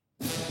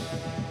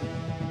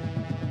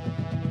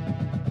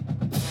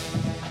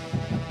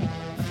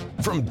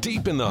From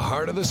deep in the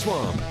heart of the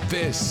swamp,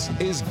 this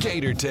is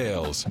Gator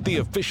Tales, the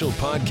official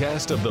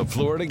podcast of the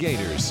Florida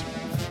Gators.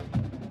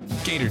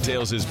 Gator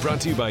Tales is brought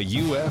to you by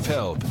UF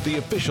Health, the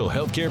official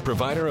healthcare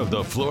provider of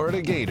the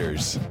Florida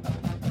Gators.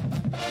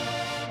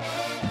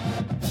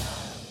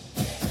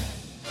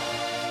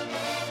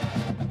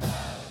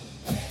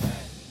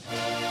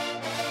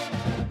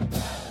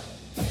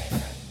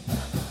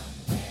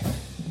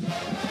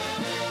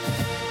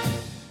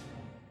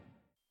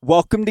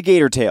 Welcome to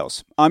Gator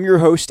Tales. I'm your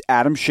host,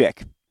 Adam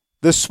Schick.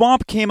 The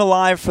Swamp came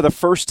alive for the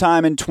first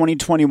time in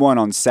 2021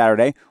 on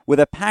Saturday with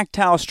a packed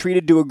house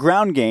treated to a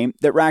ground game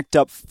that racked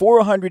up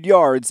 400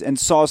 yards and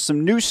saw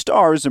some new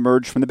stars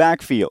emerge from the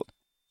backfield.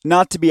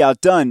 Not to be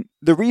outdone,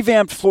 the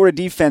revamped Florida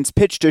defense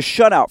pitched a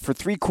shutout for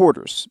 3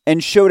 quarters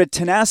and showed a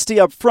tenacity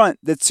up front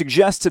that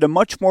suggested a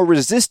much more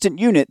resistant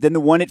unit than the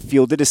one it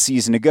fielded a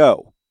season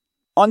ago.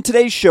 On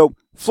today's show,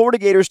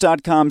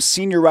 FloridaGators.com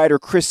senior writer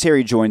Chris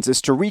Harry joins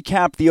us to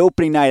recap the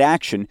opening night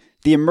action,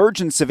 the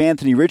emergence of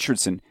Anthony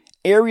Richardson,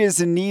 areas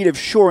in need of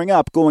shoring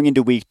up going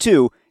into Week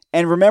 2,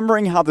 and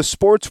remembering how the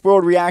sports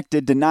world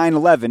reacted to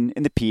 9/11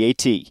 in the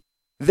PAT.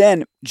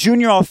 Then,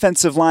 junior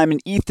offensive lineman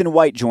Ethan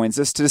White joins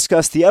us to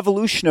discuss the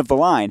evolution of the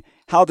line,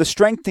 how the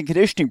strength and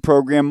conditioning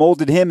program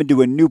molded him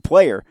into a new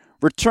player,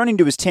 returning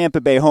to his Tampa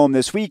Bay home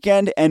this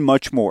weekend, and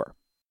much more.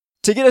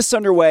 To get us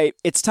underway,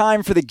 it's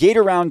time for the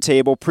Gator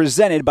Roundtable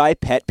presented by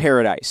Pet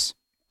Paradise.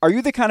 Are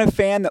you the kind of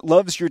fan that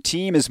loves your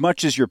team as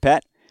much as your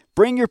pet?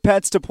 Bring your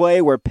pets to play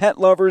where pet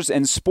lovers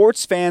and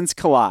sports fans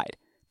collide.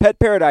 Pet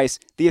Paradise,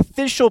 the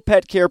official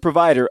pet care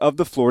provider of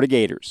the Florida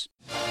Gators.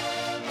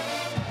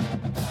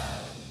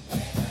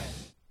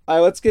 All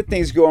right, let's get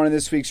things going in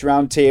this week's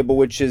roundtable,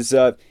 which is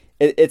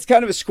it's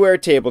kind of a square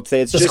table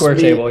today. It's just a square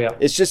table, yeah.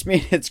 It's just me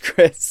and it's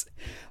Chris.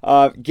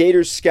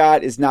 Gators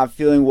Scott is not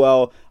feeling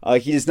well.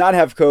 He does not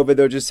have COVID,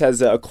 though, just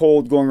has a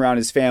cold going around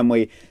his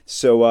family.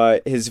 So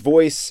his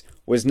voice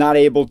was not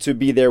able to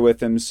be there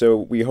with him. So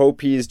we hope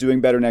he is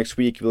doing better next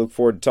week. We look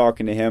forward to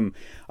talking to him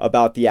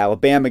about the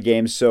Alabama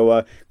game.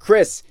 So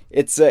Chris,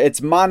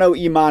 it's mano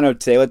y mano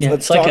today.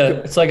 It's like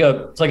a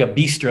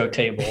bistro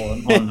table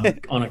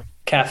on a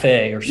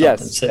cafe or something.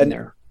 Yes, sitting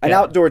there. An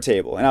outdoor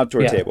table.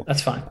 Table.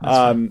 That's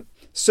fine.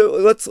 So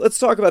let's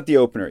talk about the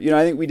opener.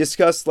 I think we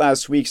discussed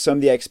last week some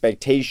of the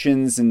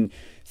expectations and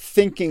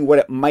thinking what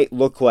it might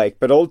look like,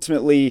 but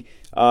ultimately,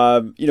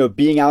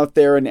 being out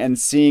there and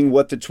seeing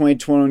what the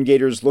 2021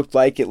 Gators looked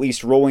like, at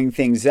least rolling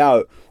things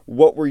out.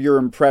 What were your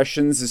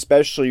impressions,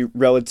 especially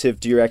relative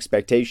to your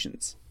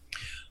expectations?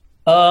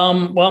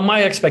 Well,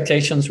 my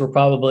expectations were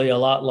probably a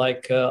lot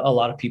like a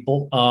lot of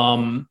people.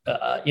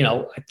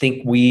 I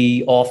think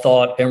we all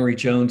thought Emory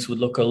Jones would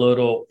look a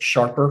little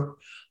sharper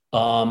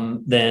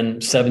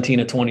than 17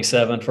 of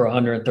 27 for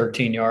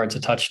 113 yards, a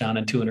touchdown,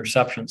 and 2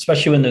 interceptions,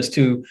 especially when those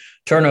 2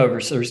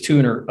 turnovers. There's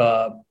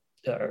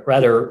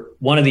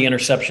one of the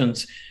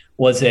interceptions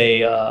was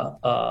a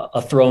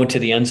throw into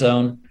the end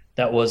zone.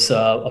 That was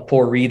a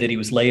poor read that he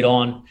was late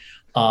on.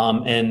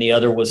 And the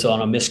other was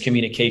on a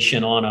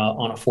miscommunication on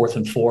a 4th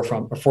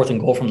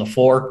and goal from the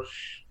 4.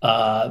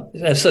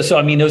 So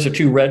I mean, those are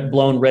 2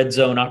 blown red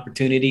zone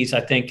opportunities.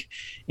 I think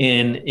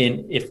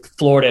if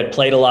Florida had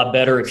played a lot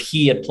better, if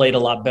he had played a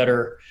lot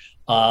better,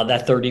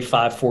 that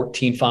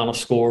 35-14 final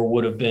score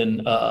would have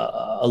been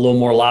a little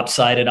more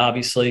lopsided,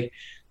 obviously. I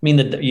mean,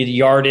 the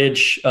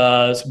yardage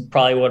is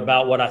probably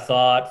about what I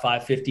thought,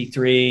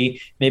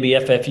 553. Maybe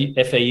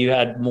FAU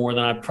had more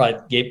than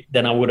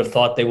I would have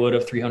thought they would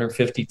have,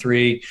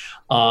 353.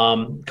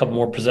 A couple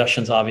more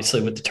possessions,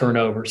 obviously, with the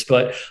turnovers.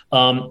 But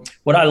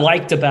what I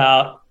liked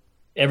about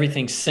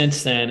everything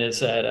since then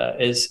is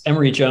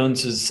Emory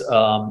Jones's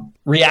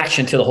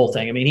reaction to the whole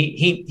thing. I mean,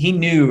 he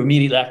knew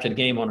immediately after the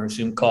game on our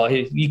Zoom call.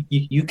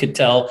 You could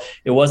tell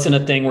it wasn't a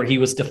thing where he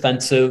was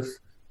defensive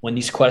when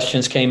these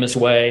questions came his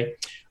way.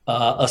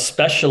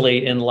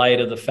 Especially in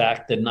light of the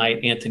fact that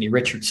night Anthony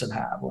Richardson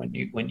had. When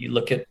you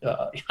look at,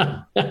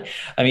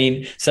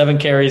 7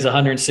 carries,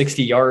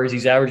 160 yards.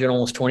 He's averaging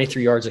almost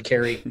 23 yards a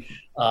carry,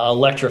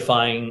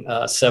 electrifying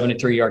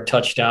 73-yard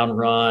touchdown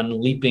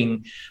run,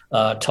 leaping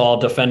tall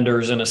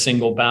defenders in a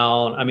single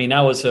bound. I mean, that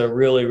was a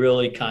really,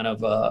 really kind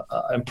of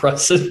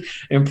impressive,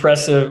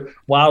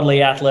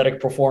 wildly athletic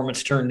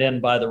performance turned in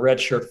by the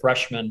redshirt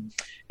freshman.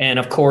 And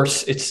of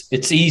course,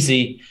 it's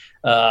easy.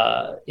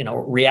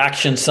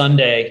 Reaction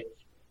Sunday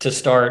to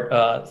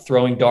start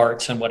throwing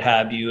darts and what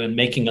have you and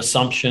making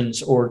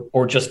assumptions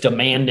or just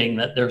demanding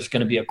that there's going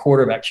to be a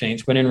quarterback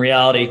change. But in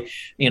reality,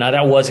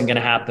 that wasn't going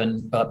to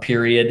happen,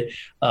 period.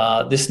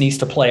 This needs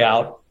to play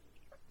out.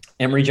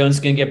 Emory Jones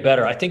is going to get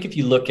better. I think if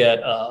you look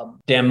at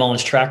Dan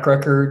Mullen's track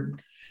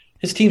record,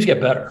 his teams get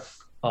better.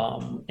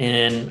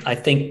 And I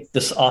think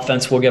this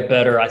offense will get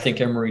better. I think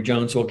Emory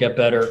Jones will get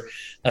better.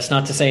 That's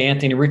not to say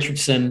Anthony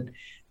Richardson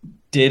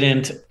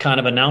didn't kind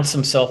of announce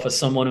himself as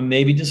someone who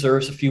maybe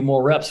deserves a few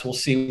more reps. We'll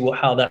see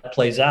how that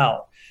plays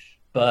out.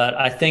 But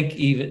I think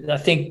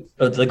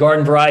the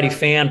garden variety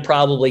fan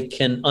probably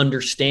can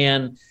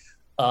understand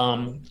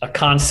a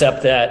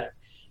concept that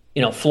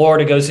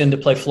Florida goes in to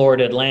play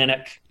Florida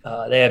Atlantic.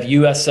 They have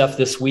USF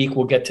this week.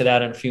 We'll get to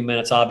that in a few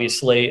minutes,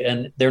 obviously,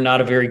 and they're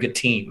not a very good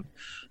team.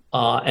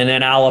 And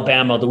then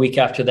Alabama the week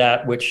after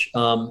that, which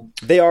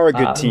they are a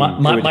good team.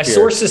 My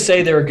sources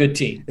say they're a good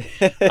team.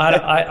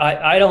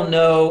 I don't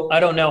know. I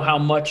don't know how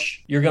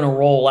much you're going to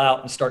roll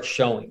out and start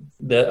showing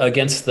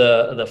against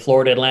the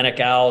Florida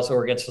Atlantic Owls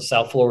or against the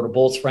South Florida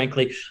Bulls.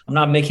 Frankly, I'm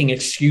not making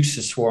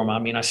excuses for them. I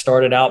mean, I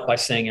started out by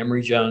saying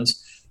Emory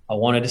Jones. I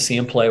wanted to see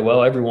him play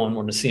well. Everyone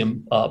wanted to see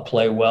him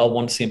play well.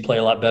 Wanted to see him play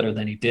a lot better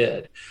than he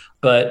did.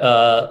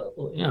 But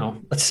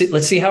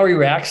let's see how he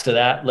reacts to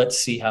that. Let's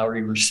see how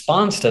he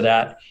responds to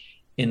that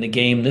in the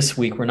game this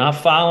week. We're not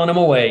filing him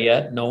away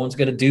yet. No one's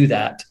going to do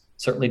that.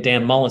 Certainly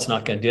Dan Mullen's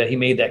not going to do that. He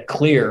made that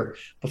clear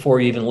before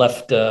he even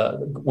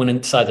went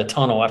inside the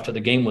tunnel after the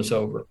game was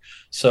over.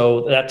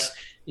 So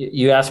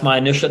you asked my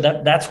initial,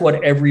 that's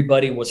what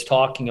everybody was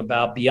talking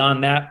about.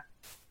 Beyond that,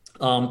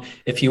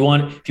 if you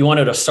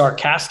wanted a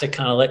sarcastic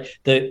kind of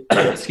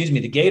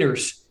the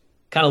Gators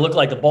kind of look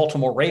like the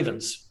Baltimore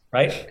Ravens,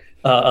 right?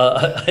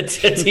 A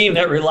team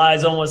that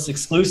relies almost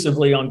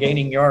exclusively on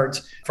gaining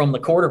yards from the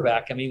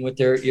quarterback. I mean,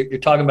 you're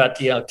talking about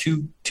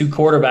two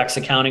quarterbacks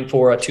accounting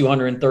for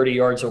 230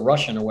 yards of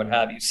rushing or what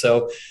have you.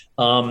 So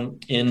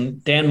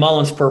in Dan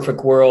Mullen's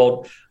perfect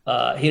world,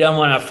 he doesn't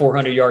want to have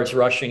 400 yards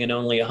rushing and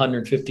only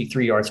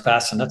 153 yards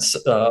passing.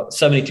 That's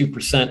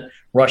 72%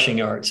 rushing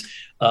yards.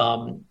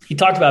 He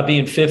talked about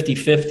being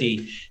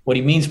 50-50. What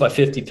he means by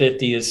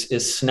 50-50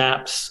 is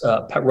snaps,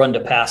 run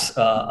to pass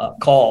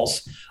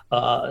calls.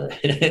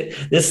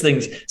 This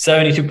thing's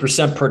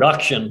 72%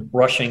 production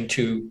rushing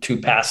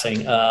to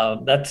passing.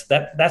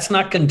 That's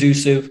not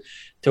conducive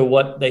to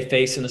what they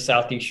face in the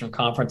Southeastern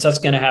Conference. That's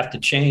going to have to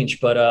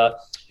change. But at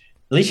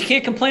least you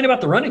can't complain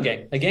about the running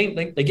game. They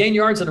gain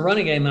yards in the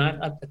running game,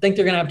 and I think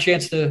they're going to have a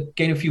chance to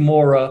gain a few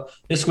more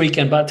this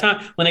weekend. By the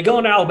time when they go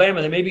into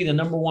Alabama, they may be the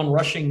number one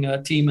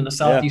rushing team in the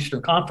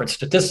Southeastern Conference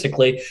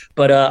statistically.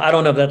 But I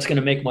don't know if that's going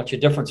to make much of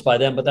a difference by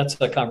then. But that's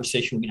a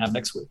conversation we can have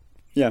next week.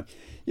 Yeah.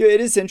 Yeah,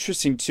 it is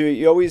interesting, too.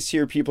 You always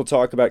hear people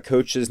talk about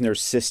coaches and their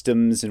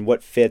systems and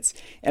what fits.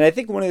 And I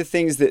think one of the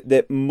things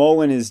that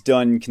Mullen has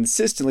done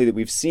consistently that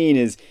we've seen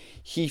is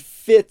he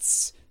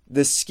fits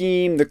the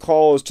scheme, the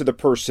calls to the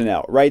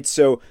personnel, right?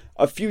 So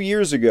a few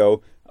years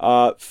ago,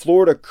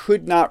 Florida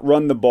could not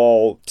run the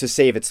ball to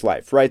save its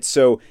life, right?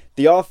 So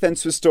the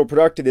offense was still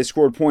productive. They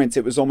scored points.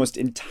 It was almost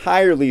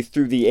entirely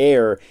through the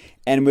air.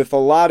 And with a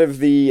lot of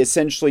the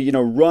essentially,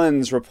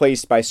 runs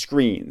replaced by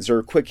screens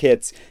or quick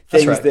hits,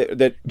 things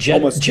that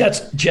almost jet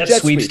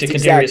sweeps to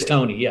Kadarius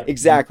Toney, yeah,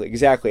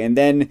 exactly. And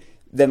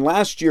then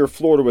last year,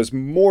 Florida was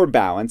more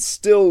balanced,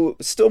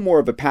 still more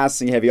of a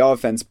passing heavy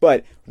offense,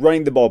 but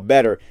running the ball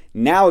better.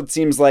 Now it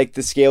seems like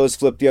the scale is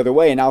flipped the other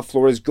way, and now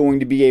Florida is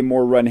going to be a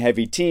more run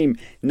heavy team.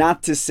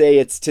 Not to say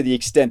it's to the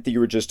extent that you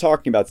were just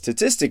talking about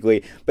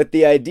statistically, but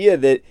the idea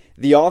that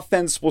the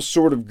offense will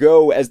sort of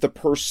go as the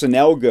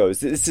personnel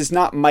goes. This is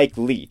not Mike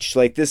Leach.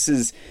 Like the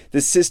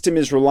system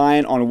is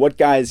reliant on what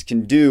guys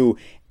can do.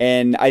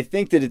 And I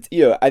think that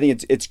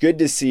it's good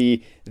to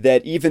see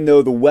that even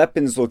though the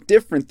weapons look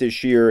different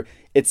this year,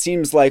 it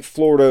seems like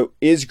Florida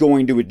is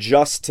going to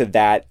adjust to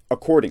that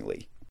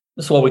accordingly.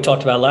 This is what we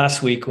talked about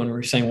last week when we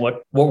were saying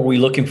what were we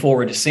looking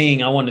forward to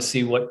seeing. I wanted to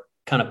see what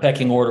kind of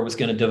pecking order was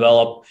going to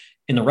develop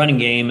in the running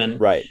game. And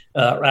right.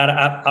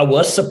 I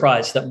was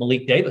surprised that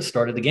Malik Davis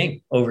started the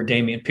game over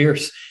Dameon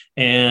Pierce.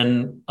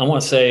 And I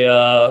want to say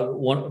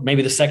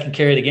maybe the second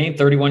carry of the game,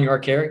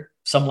 31-yard carry,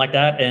 something like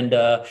that. And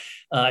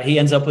he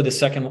ends up with his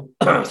second,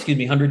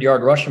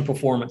 100-yard rushing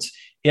performance.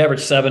 He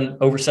averaged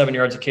over 7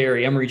 yards a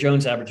carry. Emory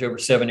Jones averaged over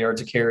 7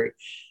 yards a carry.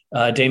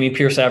 Dameon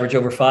Pierce averaged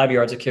over 5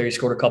 yards a carry. He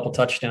scored a couple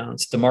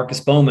touchdowns.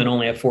 DeMarcus Bowman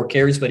only had 4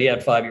 carries, but he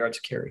had 5 yards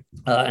a carry.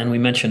 And we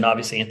mentioned,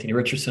 obviously, Anthony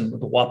Richardson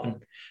with a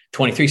whopping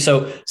 23.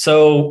 So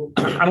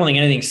I don't think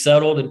anything's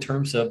settled in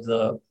terms of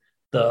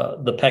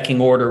the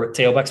pecking order with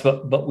tailbacks,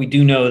 but we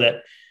do know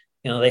that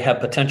they have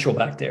potential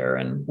back there,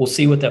 and we'll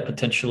see what that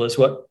potential is.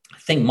 What I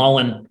think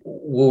Mullen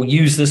will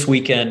use this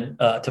weekend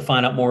to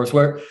find out more is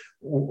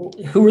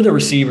who are the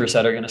receivers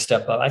that are going to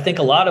step up. I think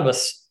a lot of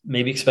us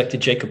maybe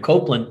expected Jacob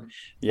Copeland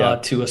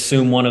to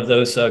assume one of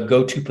those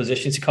go-to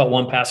positions. He caught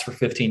one pass for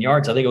 15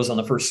 yards. I think it was on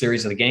the first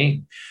series of the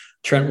game.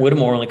 Trent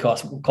Whittemore only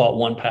caught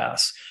one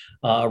pass.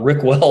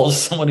 Rick Wells,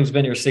 someone who's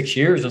been here 6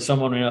 years and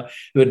someone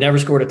who had never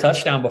scored a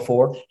touchdown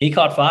before, he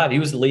caught 5. He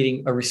was the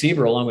leading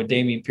receiver along with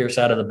Dameon Pierce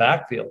out of the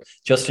backfield.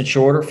 Justin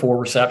Shorter, 4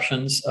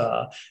 receptions.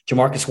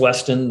 Jamarcus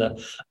Weston,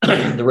 the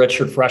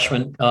redshirt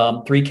freshman,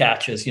 3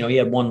 catches. He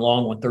had one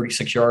long one,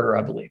 36-yarder,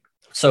 I believe.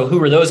 So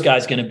who are those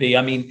guys going to be?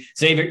 I mean,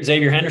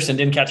 Xavier Henderson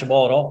didn't catch a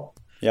ball at all.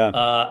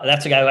 Yeah,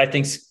 that's a guy who I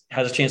think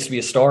has a chance to be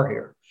a star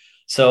here.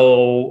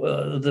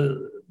 So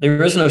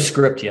there is no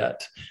script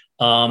yet.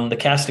 The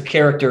cast of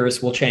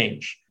characters will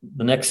change.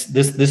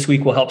 This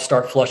week will help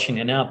start flushing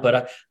it out.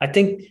 But I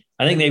think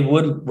they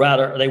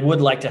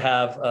would like to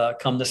have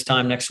come this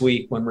time next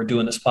week when we're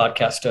doing this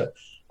podcast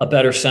a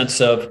better sense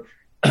of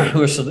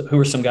who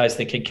are some guys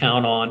they can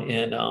count on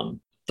in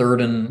third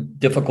and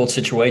difficult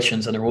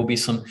situations, and there will be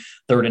some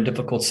third and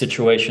difficult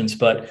situations.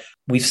 But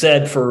we've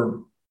said for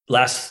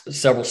last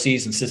several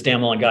seasons since Dan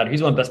Mullen got here,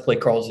 he's one of the best play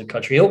callers in the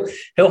country.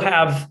 He'll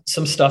have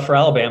some stuff for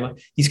Alabama.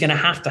 He's going to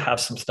have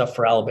some stuff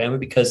for Alabama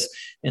because,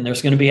 and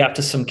there's going to be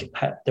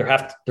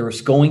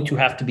there's going to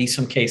have to be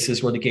some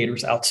cases where the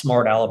Gators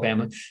outsmart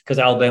Alabama, because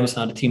Alabama's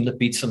not a team that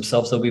beats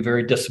themselves. They'll be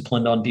very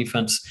disciplined on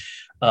defense.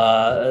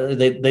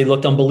 They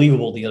looked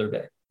unbelievable the other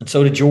day, and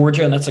so did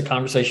Georgia, and that's a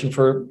conversation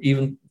for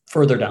even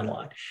further down the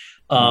line.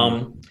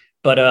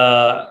 But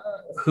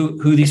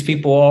who these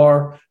people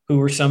are,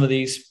 who are some of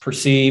these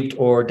perceived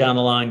or down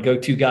the line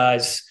go-to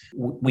guys,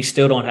 we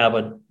still don't have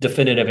a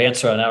definitive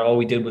answer on that. All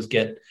we did was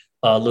get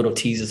little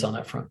teases on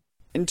that front.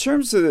 In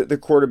terms of the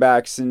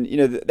quarterbacks, and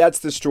that's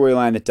the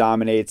storyline that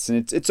dominates,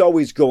 and it's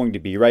always going to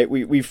be, right?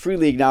 We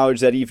freely acknowledge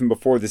that even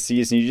before the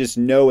season. You just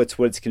know it's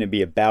what it's going to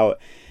be about.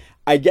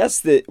 I guess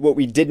that what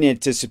we didn't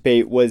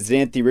anticipate was that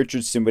Anthony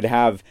Richardson would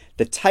have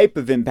the type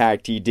of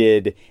impact he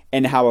did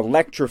and how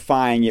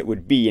electrifying it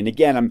would be. And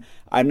again,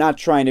 I'm not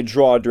trying to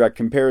draw a direct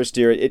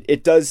comparison here.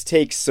 It does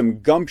take some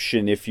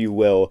gumption, if you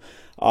will,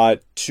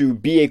 to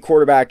be a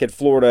quarterback at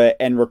Florida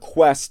and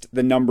request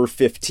the number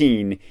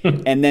 15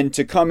 and then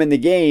to come in the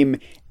game.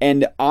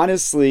 And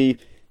honestly,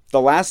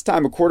 the last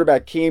time a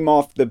quarterback came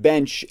off the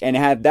bench and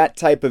had that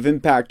type of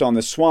impact on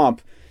the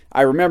Swamp,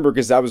 I remember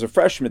because I was a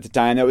freshman at the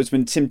time, that was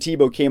when Tim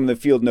Tebow came on the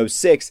field in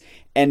 2006,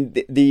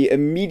 and the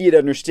immediate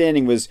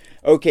understanding was,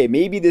 okay,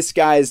 maybe this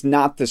guy is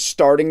not the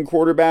starting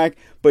quarterback,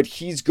 but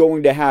he's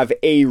going to have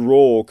a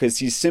role because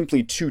he's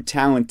simply too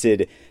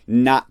talented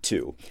not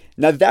to.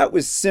 Now, that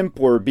was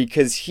simpler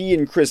because he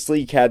and Chris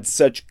Leak had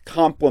such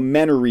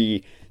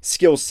complementary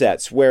skill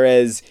sets,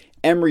 whereas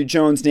Emory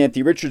Jones and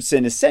Anthony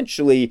Richardson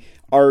essentially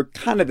are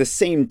kind of the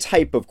same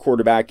type of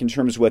quarterback in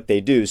terms of what they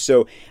do.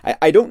 So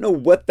I don't know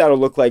what that'll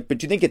look like, but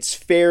do you think it's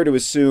fair to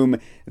assume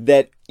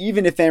that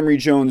even if Emory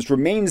Jones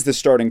remains the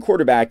starting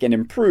quarterback and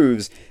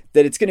improves,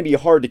 that it's going to be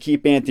hard to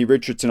keep Anthony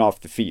Richardson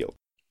off the field?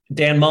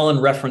 Dan Mullen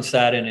referenced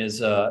that in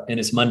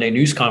his Monday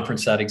news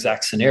conference, that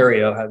exact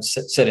scenario. Had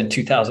said in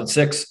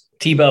 2006,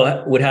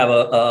 Tebow would have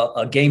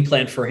a game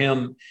plan for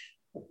him.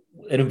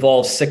 It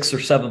involves 6 or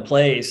 7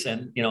 plays.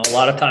 And, a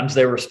lot of times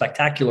they were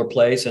spectacular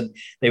plays, and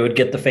they would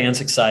get the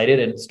fans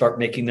excited and start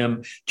making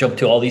them jump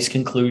to all these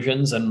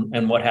conclusions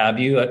and what have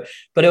you.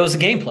 But it was a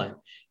game plan.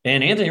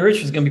 And Anthony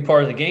Richardson is going to be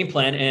part of the game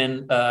plan.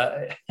 And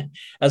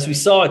as we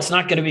saw, it's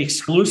not going to be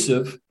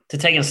exclusive to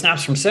taking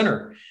snaps from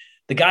center.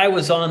 The guy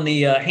was on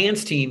the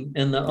hands team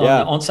on the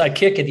onside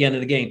kick at the end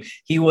of the game.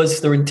 He was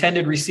the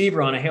intended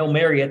receiver on a Hail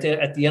Mary at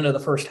the end of the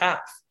first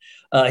half.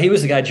 He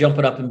was the guy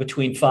jumping up in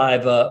between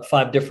five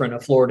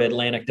different Florida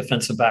Atlantic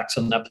defensive backs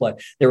on that play.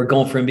 They were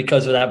going for him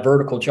because of that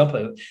vertical jump.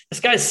 This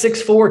guy's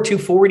 6'4",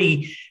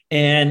 240,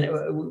 and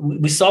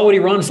we saw what he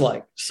runs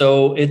like.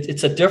 So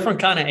it's a different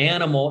kind of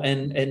animal,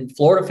 and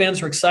Florida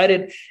fans are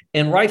excited,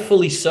 and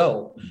rightfully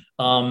so.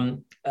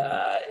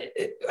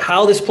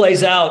 How this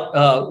plays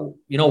out,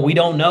 we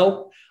don't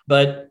know.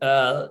 But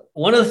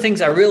one of the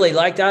things I really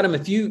liked, Adam,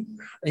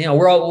 we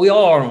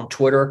all are on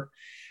Twitter.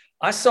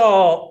 I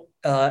saw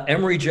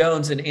Emory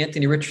Jones and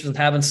Anthony Richardson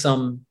having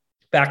some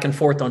back and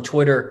forth on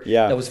Twitter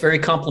that was very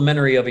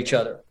complimentary of each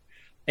other.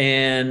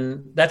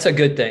 And that's a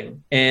good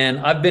thing. And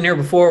I've been here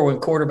before when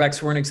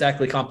quarterbacks weren't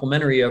exactly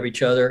complimentary of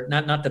each other.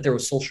 Not that there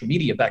was social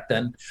media back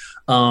then,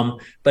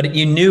 but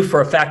you knew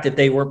for a fact that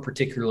they weren't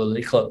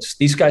particularly close.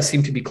 These guys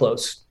seem to be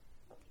close.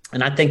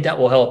 And I think that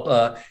will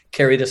help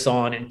carry this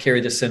on and carry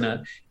this in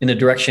the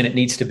direction it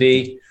needs to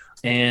be.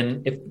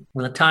 And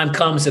when the time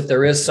comes, if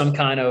there is some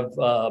kind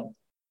of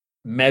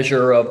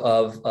measure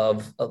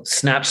of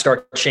snaps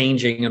start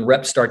changing and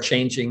reps start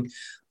changing,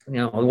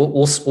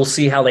 we'll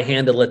see how they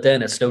handle it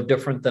then. It's no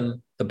different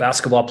than the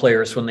basketball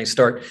players when they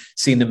start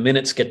seeing the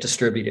minutes get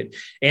distributed.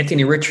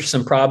 Anthony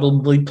Richardson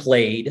probably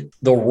played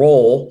the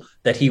role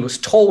that he was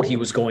told he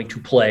was going to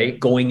play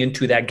going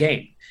into that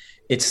game.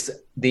 It's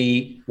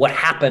what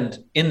happened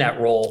in that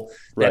role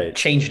that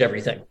changed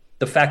everything.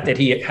 The fact that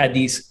he had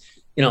these,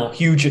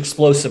 huge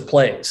explosive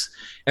plays.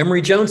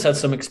 Emory Jones had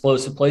some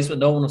explosive plays, but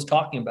no one was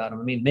talking about him.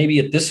 I mean, maybe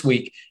this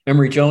week,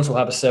 Emory Jones will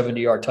have a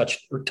 70-yard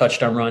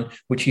touchdown run,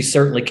 which he's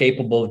certainly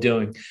capable of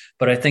doing.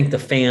 But I think the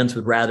fans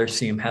would rather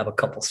see him have a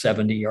couple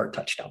 70-yard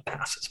touchdown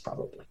passes,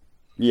 probably.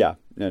 Yeah,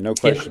 no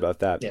question about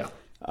that. Yeah.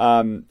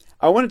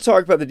 I want to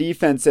talk about the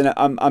defense, and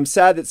I'm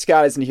sad that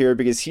Scott isn't here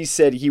because he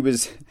said he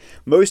was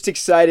most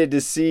excited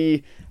to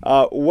see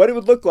what it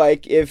would look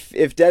like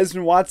if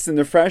Desmond Watson,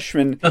 the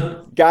freshman,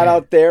 got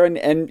out there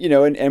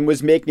and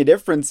was making a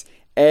difference.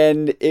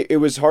 And it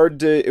was hard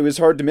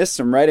to miss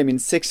him, right? I mean,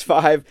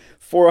 6'5",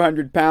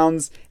 400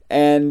 pounds,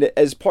 and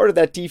as part of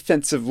that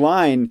defensive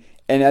line,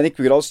 and I think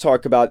we could also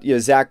talk about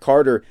Zach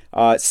Carter,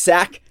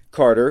 Sack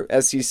Carter,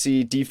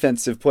 SEC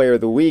Defensive Player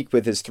of the Week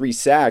with his 3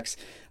 sacks.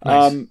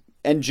 Nice.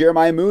 And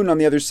Jeremiah Moon on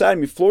the other side. I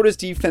mean, Florida's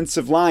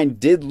defensive line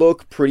did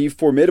look pretty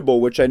formidable,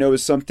 which I know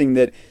is something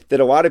that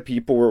a lot of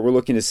people were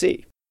looking to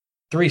see.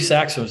 3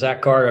 sacks from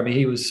Zach Carter. I mean,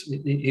 he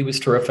was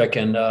terrific.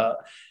 And but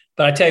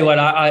I tell you what,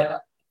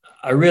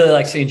 I really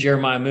like seeing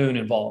Jeremiah Moon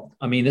involved.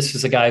 I mean, this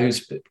is a guy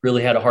who's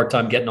really had a hard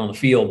time getting on the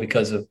field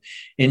because of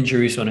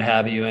injuries and what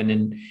have you.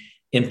 And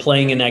in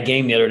playing in that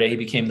game the other day, he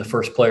became the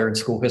first player in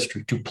school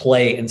history to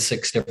play in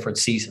 6 different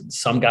seasons.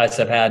 Some guys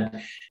have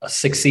had a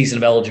 6th season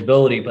of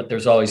eligibility, but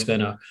there's always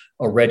been a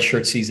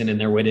redshirt season in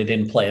there where they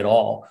didn't play at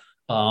all.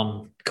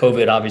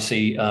 COVID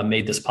obviously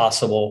made this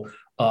possible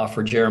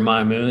for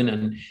Jeremiah Moon,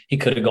 and he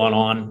could have gone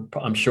on,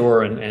 I'm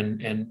sure,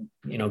 and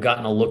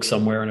gotten a look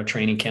somewhere in a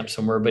training camp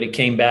somewhere. But he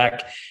came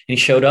back and he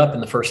showed up in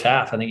the first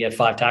half. I think he had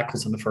 5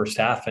 tackles in the first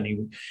half, and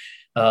he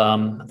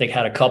I think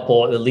had a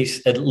couple, at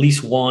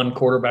least one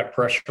quarterback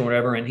pressure or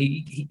whatever. And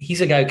he's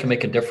a guy who can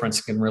make a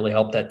difference, can really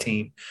help that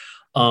team.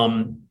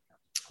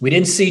 We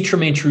didn't see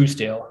Tremaine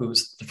Truesdale,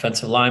 who's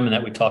defensive lineman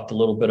that we talked a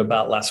little bit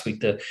about last week,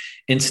 the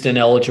instant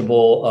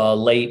eligible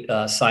late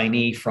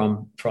signee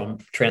from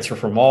transfer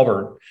from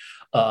Auburn.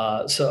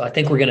 So I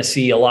think we're going to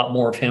see a lot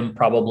more of him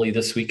probably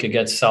this week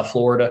against South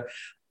Florida.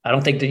 I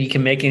don't think that you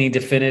can make any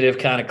definitive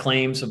kind of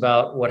claims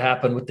about what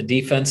happened with the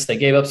defense. They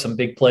gave up some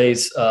big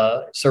plays,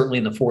 certainly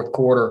in the fourth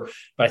quarter,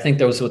 but I think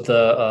there was with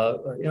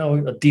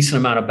a decent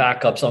amount of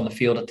backups on the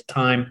field at the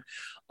time.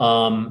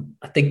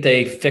 I think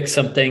they fixed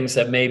some things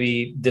that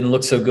maybe didn't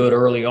look so good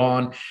early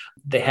on.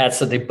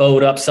 They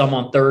bowed up some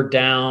on third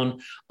down,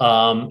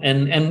 the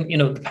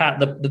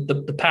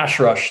pass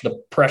rush,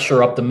 the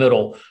pressure up the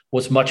middle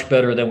was much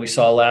better than we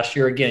saw last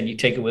year. Again, you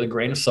take it with a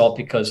grain of salt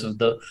because of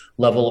the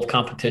level of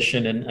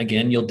competition, and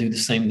again, you'll do the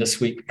same this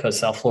week because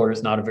South Florida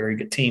is not a very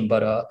good team.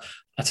 But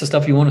that's the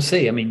stuff you want to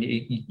see. I mean,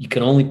 you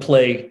can only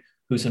play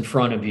who's in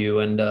front of you,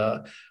 and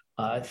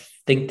I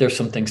think there's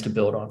some things to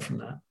build on from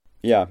that.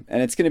 Yeah,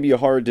 and it's going to be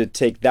hard to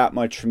take that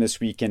much from this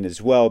weekend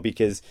as well,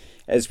 because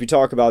as we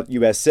talk about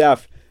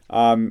USF,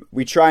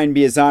 we try and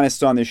be as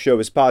honest on this show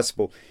as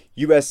possible.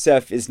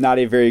 USF is not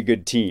a very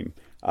good team.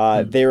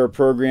 They're a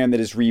program that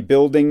is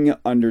rebuilding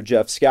under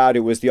Jeff Scott,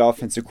 who was the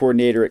offensive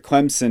coordinator at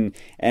Clemson.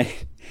 And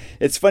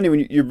it's funny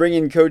when you bring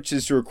in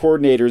coaches who are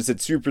coordinators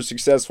at super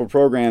successful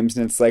programs,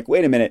 and it's like,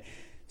 wait a minute.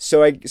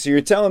 So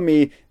you're telling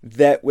me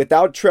that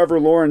without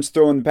Trevor Lawrence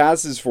throwing the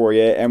passes for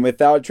you and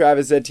without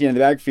Travis Etienne in the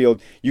backfield,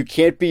 you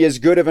can't be as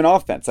good of an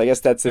offense. I guess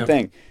that's the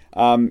thing.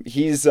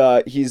 He's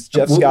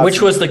Jeff Scott,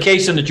 which was the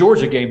case in the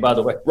Georgia game, by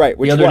the way. Right,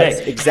 which the other was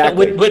day.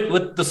 Exactly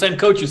with the same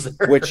coaches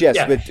there. Which yes,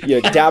 but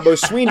Dabo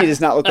Swinney does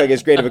not look like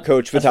as great of a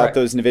coach without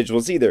those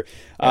individuals either.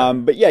 Yeah.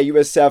 But yeah,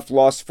 USF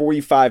lost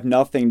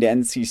 45-0 to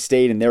NC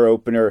State in their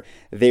opener.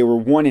 They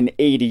were 1-8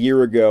 a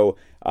year ago.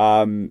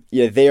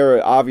 They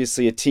are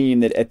obviously a team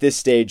that at this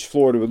stage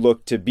Florida would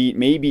look to beat,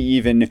 maybe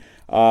even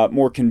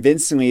more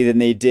convincingly than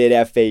they did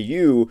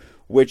FAU,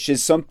 which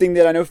is something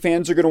that I know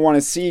fans are going to want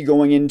to see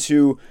going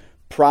into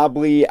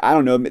probably, I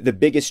don't know, the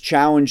biggest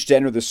challenge to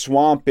enter the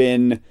swamp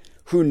in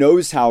who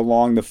knows how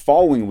long the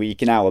following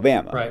week in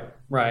Alabama.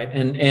 Right.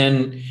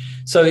 And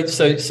so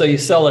you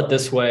sell it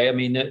this way. I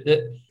mean,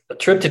 a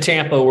trip to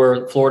Tampa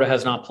where Florida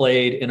has not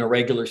played in a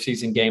regular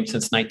season game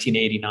since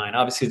 1989.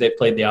 Obviously, they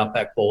played the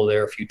Outback Bowl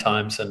there a few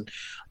times, and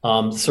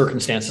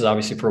circumstances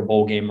obviously for a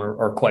bowl game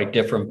are quite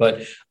different.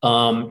 But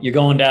you're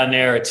going down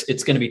there.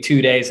 It's going to be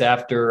 2 days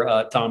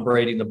after Tom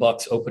Brady and the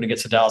Bucs open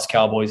against the Dallas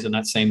Cowboys on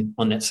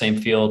that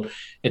same field.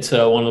 It's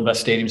one of the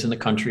best stadiums in the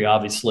country,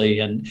 obviously,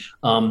 and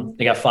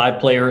they got 5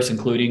 players,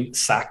 including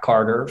Zach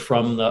Carter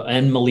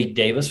and Malik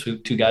Davis,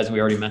 two guys we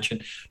already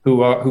mentioned,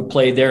 who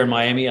played there in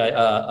Miami.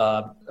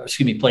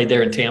 Played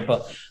there in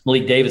Tampa.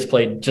 Malik Davis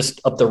played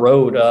just up the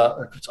road.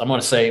 I'm going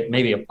to say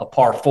maybe a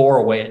par 4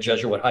 away at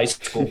Jesuit High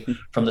School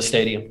from the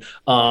stadium.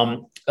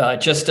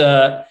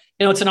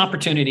 It's an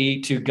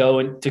opportunity to go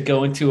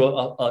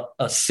into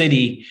a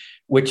city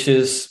which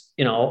is,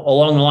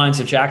 along the lines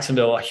of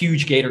Jacksonville, a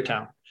huge Gator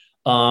town.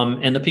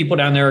 And the people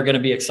down there are going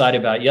to be excited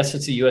about it. Yes,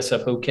 it's a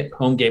USF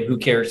home game. Who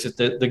cares?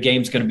 The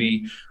game's going to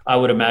be, I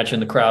would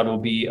imagine the crowd will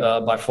be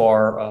by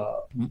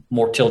far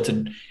more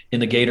tilted in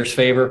the Gators'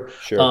 favor.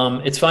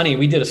 Sure. It's funny.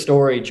 We did a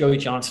story. Joey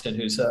Johnston,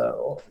 who's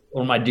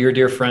one of my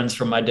dear friends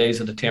from my days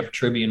at the Tampa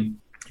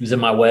Tribune, he was in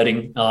my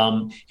wedding.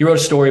 He wrote a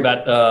story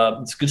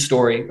about, it's a good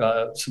story,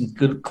 some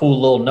good, cool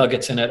little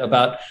nuggets in it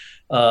about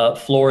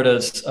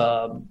Florida's,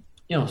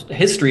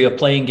 history of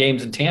playing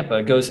games in Tampa.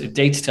 It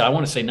dates to, I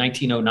want to say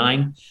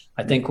 1909,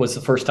 I think was the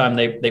first time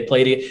they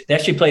played it. They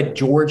actually played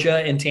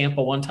Georgia in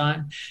Tampa one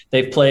time.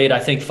 They've played, I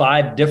think,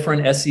 5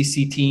 different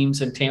SEC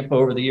teams in Tampa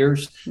over the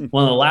years.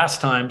 One of the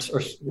last times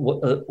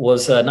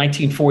was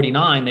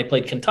 1949. They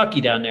played Kentucky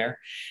down there.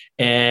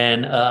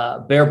 And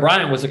Bear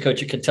Bryant was the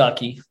coach of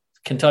Kentucky.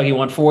 Kentucky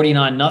won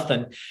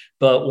 49-0.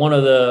 But one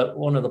of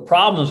the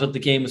problems with the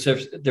game was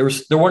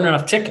there weren't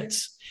enough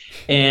tickets.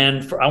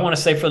 And I want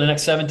to say for the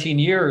next 17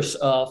 years,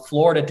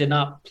 Florida did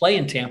not play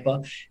in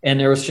Tampa, and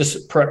there was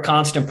just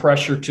constant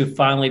pressure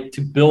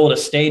to build a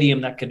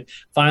stadium that could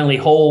finally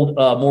hold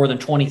more than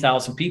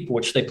 20,000 people,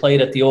 which they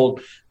played at the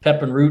old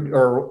Pepin Root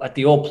or at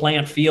the old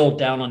Plant Field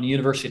down on the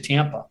University of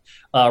Tampa,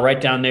 right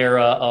down there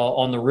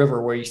on the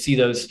river where you see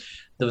those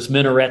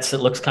minarets.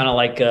 It looks kind of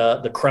like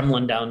the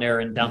Kremlin down there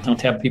in downtown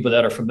Tampa. People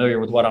that are familiar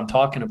with what I'm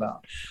talking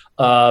about.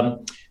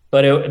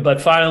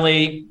 But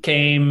finally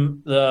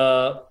came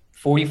the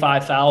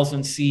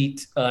 45,000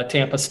 seat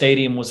Tampa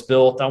Stadium was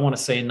built, I want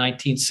to say in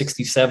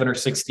 1967 or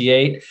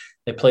 68.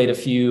 They played a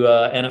few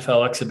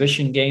NFL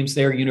exhibition games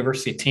there.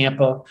 University of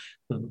Tampa,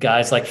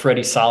 guys like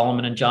Freddie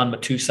Solomon and John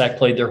Matusak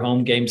played their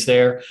home games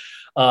there.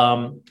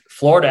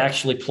 Florida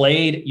actually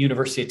played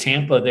University of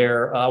Tampa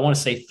there, I want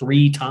to say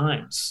 3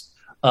 times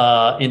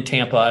in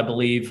Tampa, I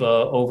believe,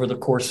 over the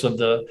course of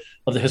the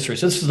history.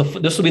 So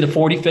this will be the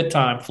 45th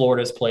time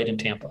Florida has played in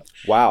Tampa.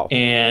 Wow.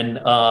 And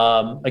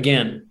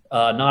again,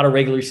 not a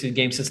regular season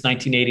game since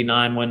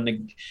 1989 when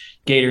the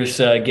Gators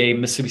gave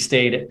Mississippi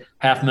State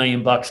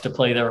 $500,000 to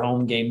play their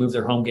home game, move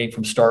their home game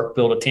from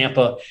Starkville to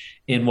Tampa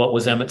in what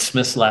was Emmitt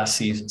Smith's last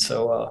season.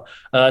 So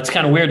it's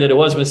kind of weird that it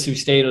was Mississippi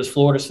State, it was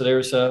Florida. So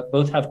there's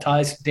both have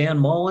ties to Dan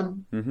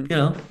Mullen.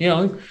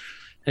 Mm-hmm.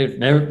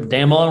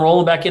 Dan Mullen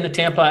rolling back into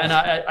Tampa, and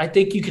I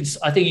think you can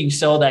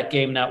sell that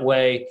game that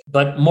way.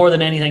 But more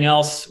than anything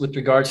else, with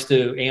regards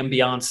to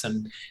ambiance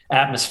and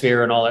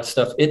atmosphere and all that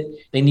stuff,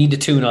 they need to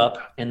tune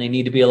up and they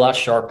need to be a lot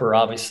sharper,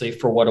 obviously,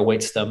 for what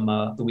awaits them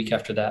the week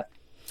after that.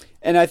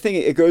 And I think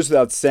it goes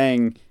without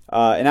saying,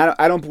 and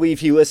I don't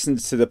believe he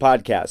listens to the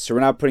podcast, so we're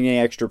not putting any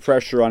extra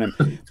pressure on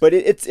him. But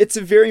it's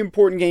a very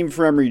important game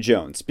for Emory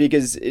Jones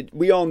because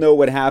we all know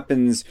what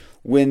happens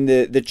when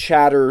the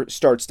chatter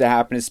starts to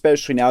happen,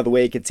 especially now the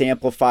way it gets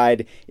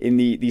amplified in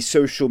the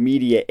social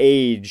media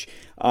age.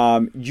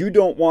 You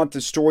don't want the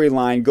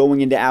storyline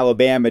going into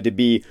Alabama to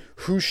be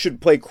who should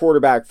play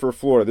quarterback for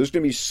Florida. There's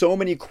going to be so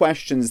many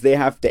questions they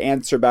have to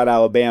answer about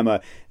Alabama.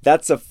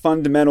 That's a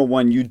fundamental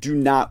one you do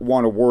not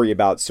want to worry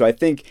about. So I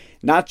think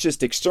not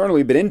just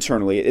externally, but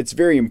internally, it's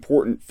very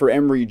important for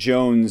Emory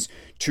Jones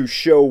to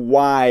show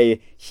why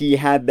he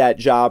had that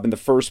job in the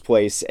first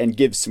place and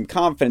give some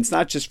confidence,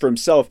 not just for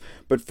himself,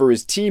 but for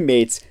his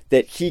teammates,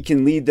 that he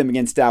can lead them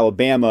against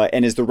Alabama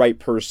and is the right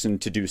person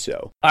to do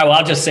so. All right, well,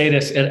 I'll just say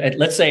this.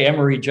 Let's say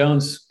Emory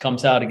Jones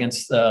comes out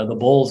against the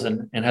Bulls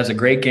and has a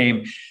great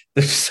game.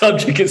 The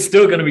subject is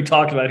still going to be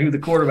talked about who the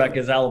quarterback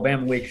is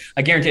Alabama week.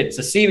 I guarantee it's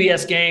a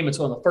CBS game. It's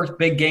one of the first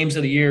big games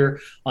of the year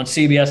on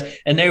CBS.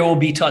 And there will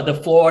be the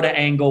Florida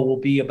angle will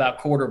be about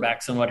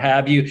quarterbacks and what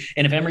have you.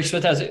 And if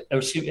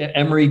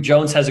Emory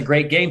Jones has a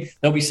great game,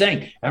 they'll be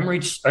saying, Emory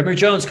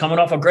Jones coming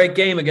off a great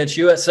game against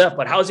USF,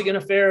 but how's he going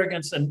to fare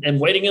against and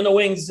waiting in the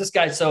wings, this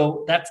guy?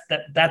 So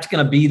that's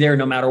going to be there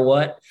no matter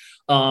what.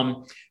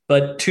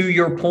 But to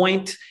your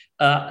point,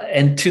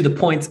 and to the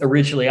point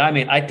originally I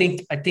made, I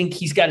think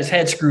he's got his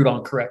head screwed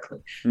on correctly.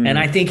 Mm-hmm. And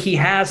I think he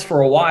has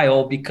for a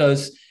while,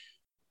 because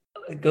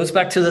it goes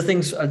back to the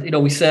things,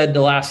 we said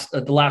the last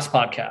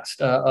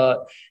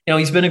podcast,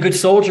 he's been a good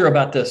soldier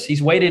about this.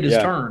 He's waited his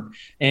turn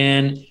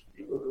and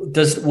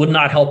would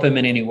not help him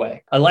in any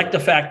way. I like the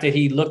fact that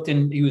he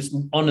was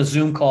on a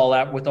Zoom call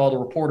with all the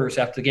reporters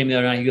after the game the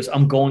other night. He goes,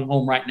 I'm going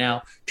home right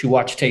now to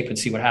watch tape and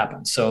see what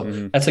happens.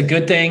 So that's a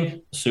good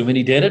thing. Assuming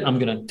he did it, I'm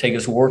going to take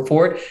his word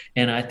for it.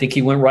 And I think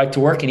he went right to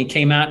work, and he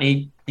came out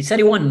and he said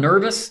he wasn't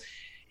nervous.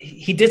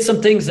 He did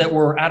some things that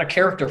were out of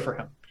character for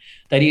him,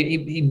 that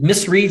he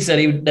misreads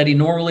that he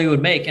normally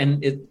would make.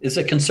 And is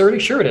it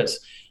concerning? Sure it is.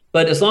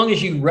 But as long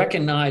as you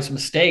recognize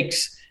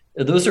mistakes,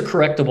 those are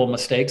correctable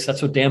mistakes.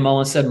 That's what Dan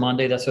Mullen said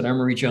Monday. That's what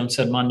Emory Jones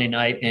said Monday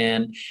night.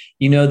 And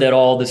you know that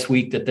all this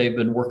week that they've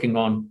been working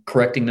on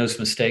correcting those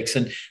mistakes.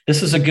 And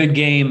this is a good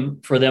game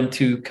for them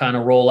to kind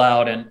of roll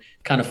out and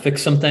kind of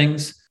fix some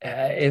things.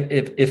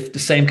 If the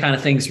same kind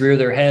of things rear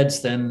their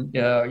heads, then,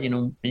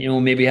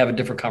 maybe have a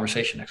different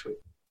conversation next week.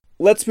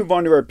 Let's move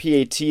on to our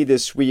PAT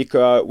this week,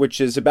 which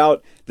is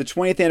about the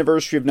 20th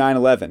anniversary of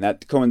 9/11.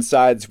 That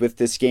coincides with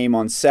this game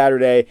on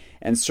Saturday,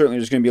 and certainly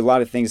there's going to be a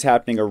lot of things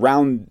happening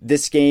around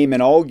this game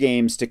and all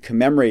games to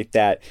commemorate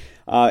that.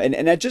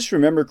 And I just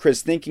remember,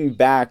 Chris, thinking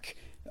back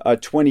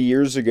 20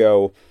 years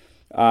ago,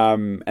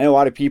 and a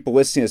lot of people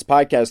listening to this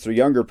podcast that are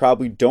younger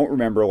probably don't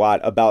remember a lot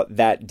about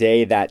that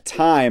day, that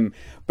time,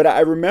 but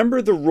I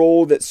remember the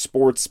role that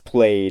sports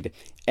played.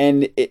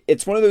 And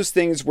it's one of those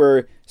things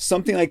where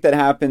something like that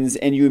happens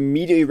and you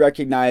immediately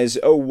recognize,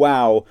 oh,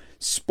 wow,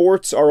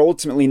 sports are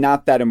ultimately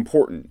not that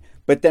important.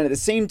 But then at the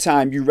same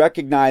time, you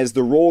recognize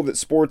the role that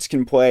sports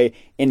can play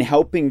in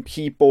helping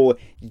people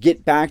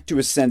get back to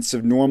a sense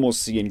of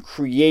normalcy and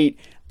create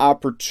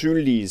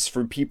opportunities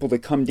for people to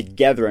come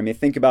together. I mean,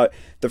 think about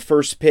the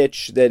first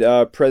pitch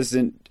that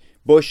President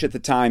Bush at the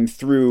time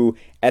threw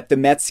at the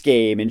Mets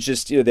game, and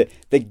just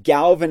the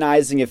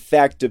galvanizing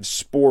effect of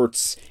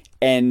sports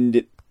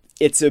and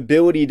its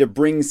ability to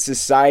bring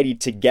society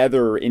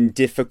together in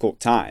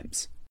difficult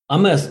times.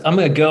 I'm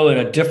gonna go in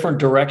a different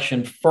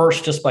direction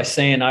first, just by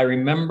saying I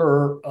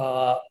remember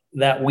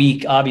that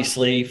week,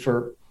 obviously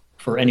for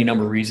any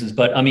number of reasons.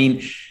 But I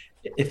mean,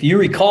 if you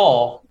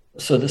recall,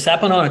 so this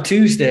happened on a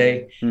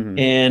Tuesday,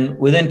 and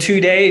within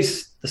 2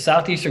 days, the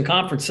Southeastern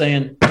Conference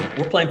saying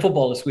we're playing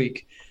football this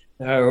week.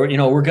 We're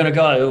going to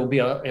go. It will be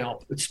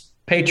it's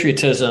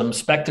patriotism,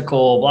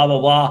 spectacle, blah blah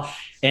blah.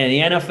 And the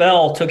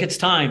NFL took its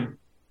time.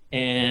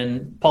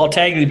 And Paul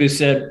Tagliabue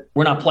said,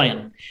 we're not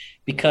playing,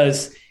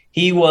 because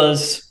he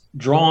was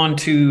drawn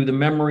to the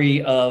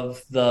memory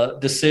of the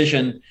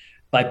decision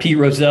by Pete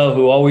Rozelle,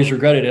 who always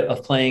regretted it,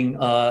 of playing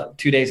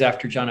 2 days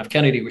after John F.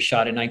 Kennedy was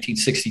shot in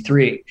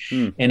 1963.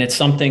 And it's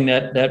something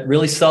that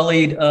really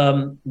sullied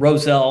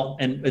Rozelle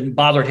and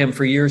bothered him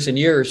for years and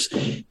years.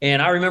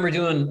 And I remember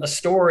doing a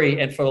story,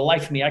 and for the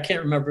life of me, I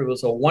can't remember if it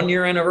was a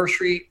 1-year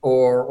anniversary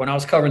or when I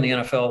was covering the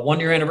NFL,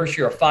 1-year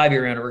anniversary or a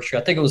 5-year anniversary.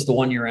 I think it was the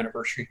 1-year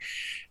anniversary.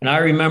 And I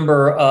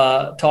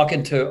remember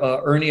talking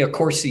to Ernie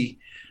Accorsi,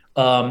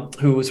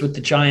 who was with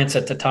the Giants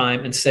at the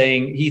time, and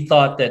saying he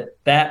thought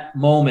that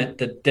moment,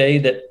 the day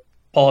that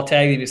Paul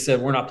Tagliabue said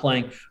we're not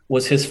playing,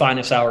 was his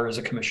finest hour as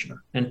a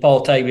commissioner. And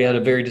Paul Tagliabue had a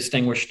very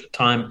distinguished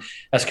time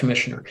as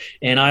commissioner.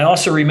 And I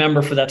also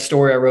remember for that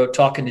story I wrote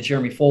talking to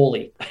Jeremy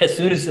Foley. As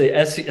soon as the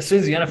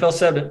NFL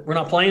said we're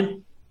not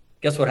playing,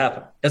 guess what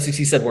happened?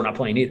 SEC said we're not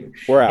playing either.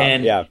 We're out.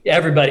 And yeah.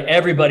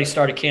 Everybody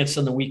started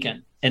canceling the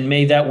weekend and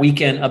made that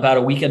weekend about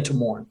a weekend to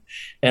mourn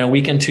and a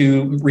weekend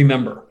to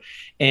remember.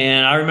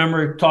 And I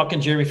remember talking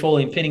to Jeremy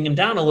Foley and pinning him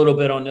down a little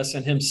bit on this,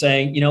 and him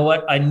saying, you know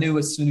what, I knew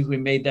as soon as we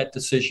made that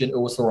decision, it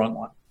was the wrong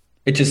one.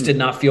 It just did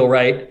not feel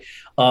right.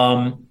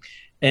 And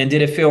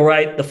did it feel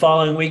right the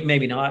following week?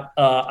 Maybe not.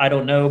 I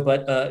don't know,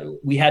 but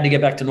we had to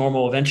get back to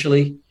normal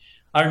eventually.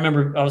 I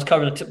remember I was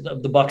covering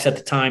the Bucs at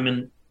the time,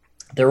 and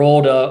their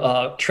old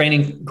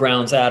training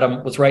grounds,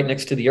 Adam, was right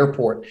next to the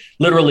airport.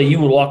 Literally, you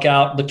would walk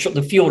out.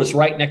 The field is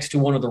right next to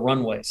one of the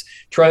runways.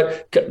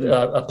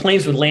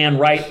 Planes would land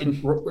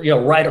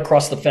right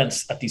across the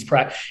fence at these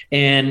practice.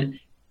 And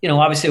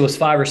obviously, it was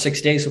 5 or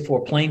 6 days before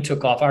a plane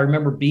took off. I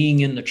remember being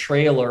in the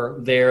trailer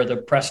there, the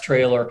press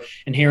trailer,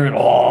 and hearing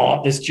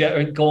this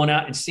jet going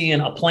out and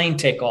seeing a plane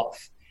take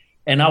off.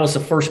 And that was the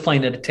first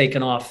plane that had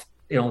taken off.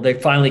 They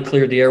finally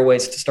cleared the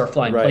airways to start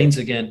flying planes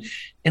again,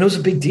 and it was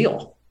a big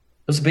deal.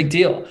 It was a big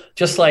deal.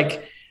 Just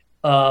like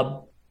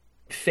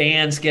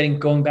fans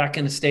going back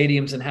into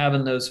stadiums and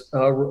having those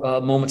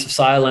moments of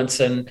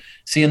silence and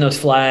seeing those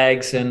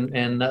flags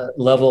and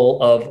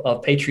level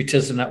of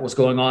patriotism that was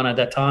going on at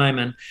that time.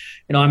 And,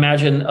 I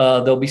imagine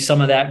there'll be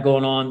some of that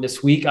going on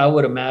this week. I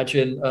would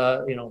imagine,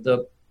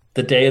 the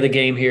day of the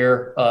game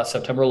here,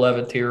 September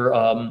 11th here,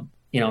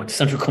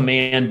 Central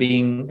Command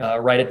being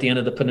right at the end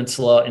of the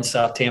peninsula in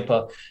South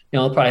Tampa,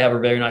 they'll probably have a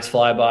very nice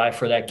flyby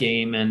for that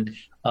game, and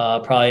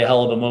probably a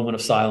hell of a moment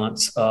of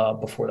silence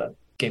before that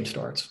game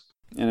starts.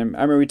 And I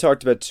remember we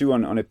talked about too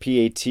on a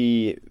PAT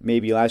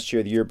maybe last year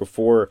or the year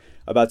before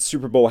about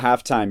Super Bowl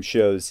halftime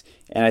shows,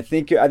 and I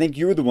think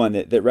you were the one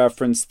that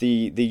referenced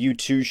the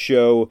U2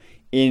 show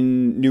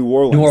in New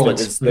Orleans. New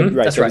Orleans, That's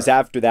right. It was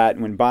after that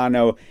when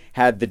Bono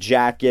had the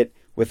jacket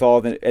with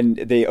and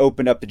they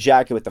opened up the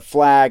jacket with the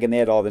flag and they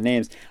had all the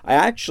names.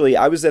 I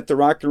was at the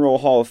Rock and Roll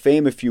Hall of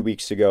Fame a few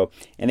weeks ago,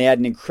 and they had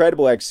an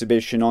incredible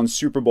exhibition on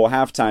Super Bowl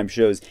halftime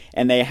shows,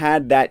 and they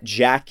had that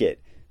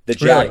jacket,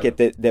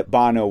 that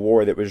Bono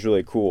wore, that was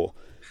really cool.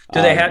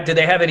 Did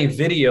they have any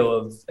video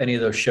of any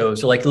of those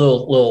shows, or like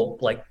little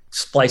like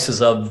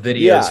splices of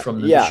videos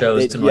from the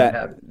shows?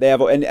 They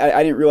have, and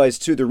I didn't realize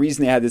too. The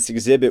reason they had this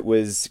exhibit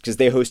was because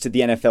they hosted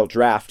the NFL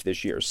draft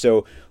this year.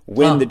 So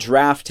when the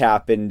draft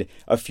happened,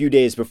 a few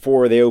days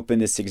before, they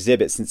opened this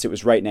exhibit, since it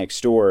was right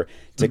next door,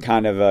 to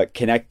kind of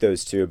connect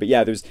those two. But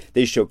yeah,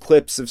 they show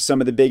clips of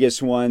some of the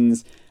biggest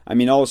ones. I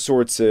mean, all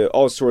sorts of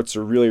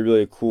really,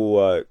 really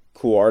cool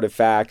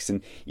artifacts,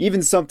 and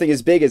even something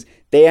as big as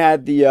they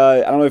had the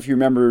I don't know if you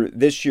remember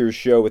this year's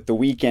show with The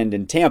Weeknd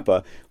in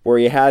Tampa, where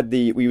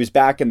we was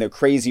back in the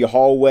crazy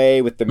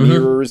hallway with the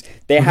mirrors.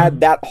 They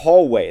had that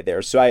hallway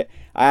there, so I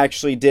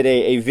actually did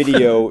a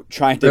video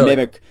trying to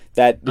mimic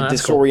that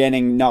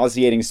disorienting,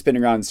 nauseating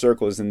spinning around in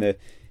circles in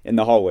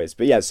the hallways.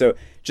 But yeah, so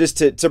just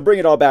to bring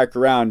it all back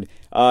around,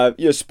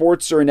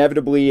 sports are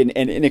inevitably and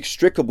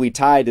inextricably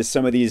tied to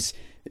some of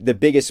the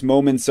biggest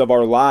moments of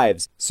our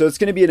lives. So it's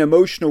going to be an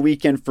emotional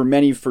weekend for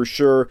many, for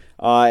sure,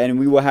 and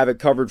we will have it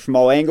covered from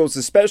all angles,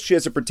 especially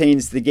as it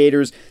pertains to the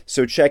Gators.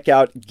 So check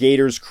out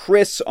Gators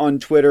Chris on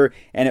Twitter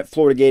and at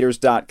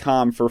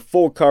FloridaGators.com for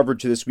full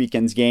coverage of this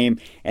weekend's game.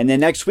 And then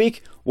next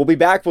week, we'll be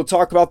back. We'll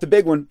talk about the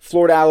big one,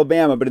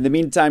 Florida-Alabama. But in the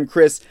meantime,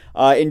 Chris,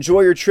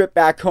 enjoy your trip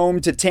back home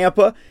to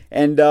Tampa,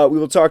 and we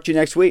will talk to you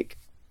next week.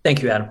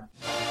 Thank you, Adam.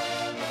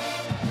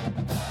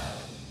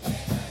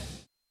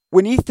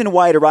 When Ethan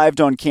White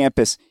arrived on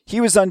campus, he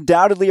was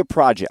undoubtedly a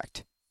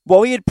project.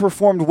 While he had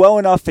performed well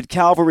enough at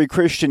Calvary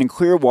Christian in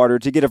Clearwater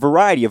to get a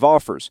variety of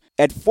offers,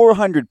 at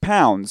 400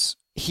 pounds,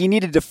 he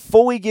needed to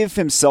fully give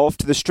himself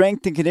to the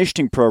strength and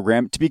conditioning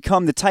program to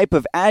become the type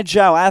of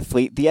agile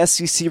athlete the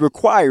SEC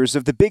requires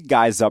of the big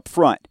guys up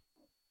front.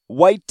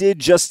 White did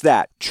just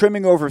that,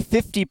 trimming over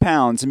 50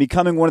 pounds and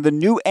becoming one of the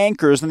new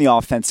anchors on the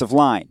offensive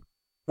line.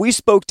 We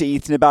spoke to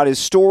Ethan about his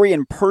story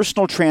and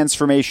personal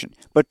transformation,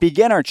 but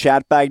began our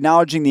chat by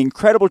acknowledging the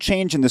incredible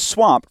change in the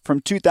Swamp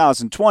from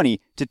 2020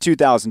 to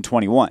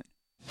 2021.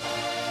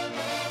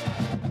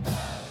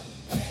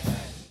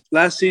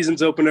 Last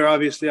season's opener,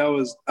 obviously, I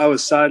was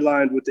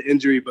sidelined with the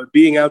injury, but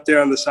being out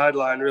there on the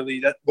sideline, really,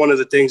 that's one of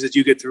the things that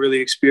you get to really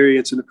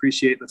experience and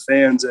appreciate the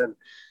fans, and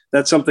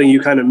that's something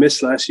you kind of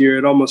missed last year.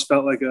 It almost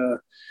felt like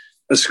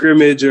a a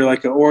scrimmage or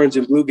like an orange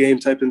and blue game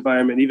type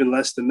environment, even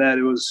less than that.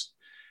 It was,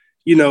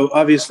 you know,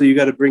 obviously you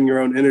got to bring your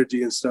own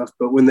energy and stuff,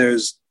 but when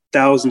there's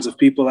thousands of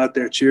people out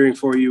there cheering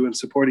for you and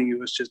supporting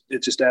you,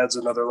 it just adds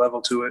another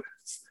level to it.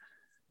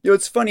 You know,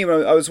 it's funny,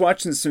 when I was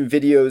watching some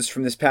videos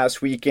from this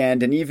past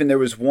weekend, and even there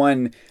was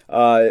one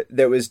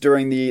that was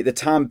during the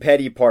Tom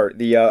Petty part,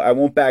 the I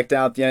won't back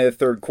down at the end of the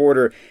third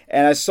quarter,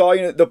 and I saw,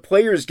 you know, the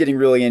players getting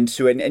really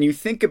into it, and you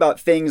think about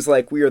things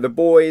like We Are the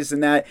Boys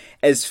and that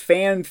as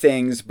fan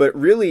things, but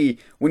really,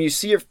 when you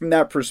see it from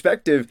that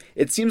perspective,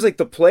 it seems like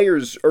the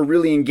players are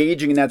really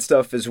engaging in that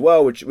stuff as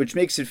well, which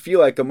makes it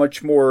feel like a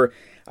much more,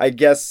 I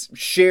guess,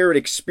 shared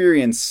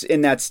experience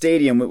in that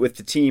stadium with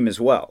the team as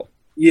well.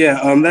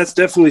 Yeah, that's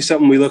definitely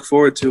something we look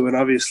forward to, and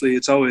obviously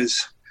it's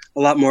always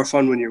a lot more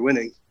fun when you're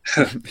winning.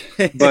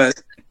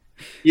 But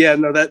yeah,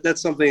 no,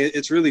 that's something.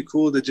 It's really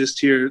cool to just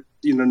hear,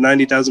 you know,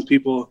 90,000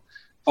 people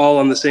all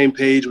on the same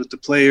page with the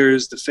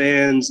players, the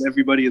fans,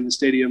 everybody in the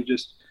stadium,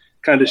 just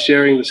kind of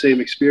sharing the same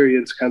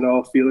experience, kind of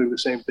all feeling the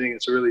same thing.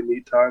 It's a really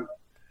neat time.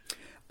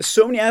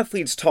 So many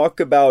athletes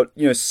talk about,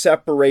 you know,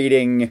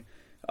 separating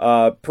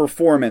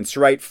performance,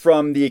 right,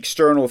 from the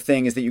external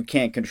things that you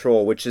can't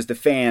control, which is the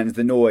fans,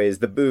 the noise,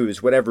 the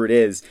boos, whatever it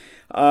is.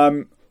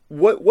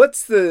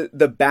 What's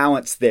the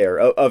balance there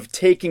of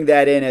taking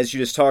that in, as you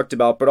just talked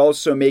about, but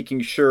also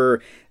making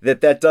sure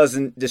that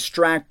doesn't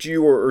distract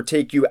you or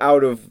take you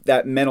out of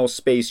that mental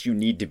space you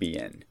need to be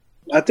in?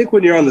 I think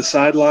when you're on the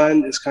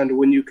sideline is kind of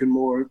when you can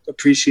more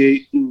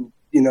appreciate and,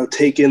 you know,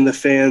 take in the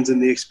fans and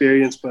the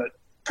experience. But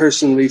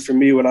personally, for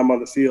me, when I'm on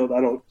the field, I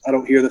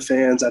don't hear the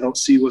fans. I don't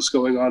see what's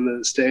going on in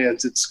the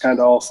stands. It's kind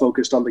of all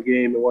focused on the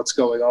game and what's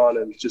going on,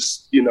 and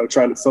just, you know,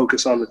 trying to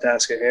focus on the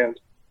task at hand.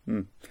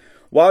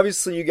 Well,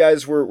 obviously, you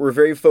guys were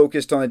very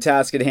focused on the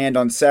task at hand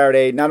on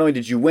Saturday. Not only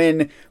did you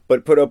win,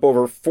 but put up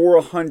over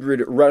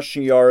 400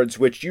 rushing yards,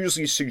 which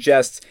usually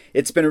suggests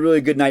it's been a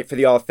really good night for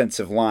the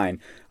offensive line.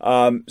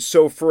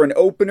 So for an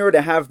opener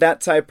to have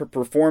that type of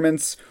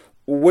performance,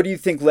 what do you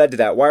think led to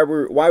that?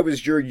 Why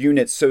was your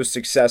unit so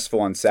successful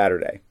on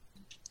Saturday?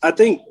 I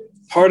think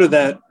part of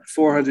that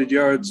 400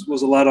 yards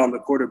was a lot on the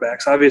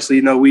quarterbacks. Obviously,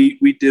 you know,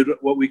 we did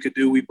what we could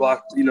do. We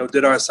blocked, you know,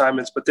 did our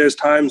assignments, but there's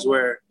times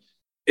where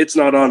it's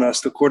not on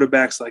us. The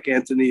quarterbacks like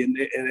Anthony and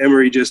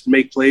Emery just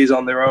make plays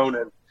on their own,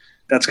 and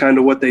that's kind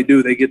of what they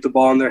do. They get the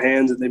ball in their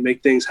hands and they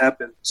make things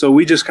happen. So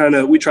we just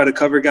we try to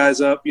cover guys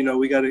up. You know,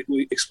 we got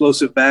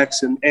explosive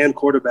backs and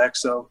quarterbacks,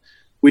 so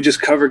we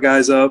just cover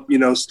guys up, you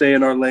know, stay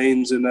in our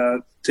lanes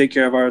and take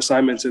care of our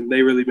assignments, and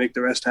they really make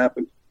the rest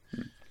happen.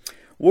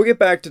 We'll get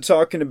back to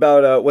talking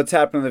about what's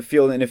happening on the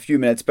field in a few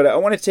minutes, but I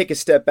want to take a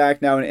step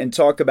back now and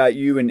talk about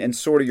you and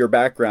sort of your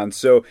background.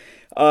 So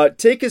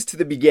take us to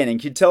the beginning.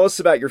 Can you tell us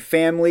about your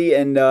family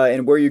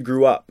and where you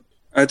grew up?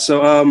 All right,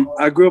 so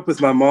I grew up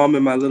with my mom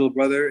and my little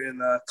brother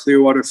in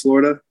Clearwater,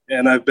 Florida,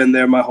 and I've been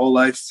there my whole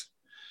life.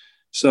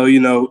 So, you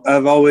know,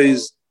 I've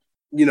always,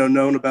 you know,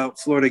 known about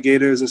Florida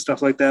Gators and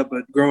stuff like that,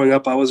 but growing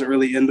up, I wasn't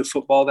really into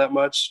football that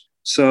much.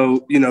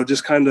 So, you know,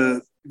 just kind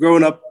of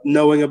growing up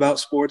knowing about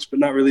sports, but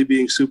not really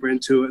being super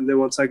into it. And then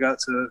once I got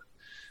to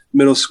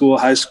middle school,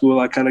 high school,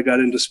 I kind of got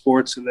into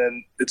sports, and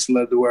then it's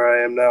led to where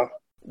I am now.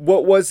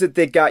 What was it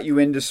that got you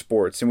into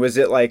sports? And was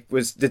it like,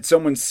 did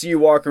someone see you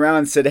walk around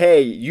and said,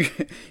 hey,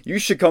 you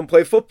should come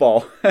play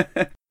football?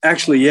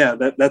 Actually, yeah,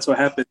 that's what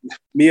happened.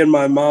 Me and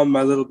my mom,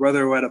 my little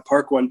brother were at a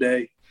park one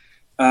day.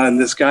 And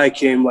this guy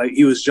came, like,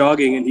 he was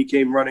jogging, and he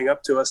came running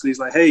up to us, and he's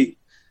like, hey,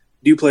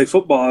 do you play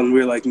football? And we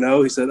were like,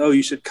 no. He said, oh,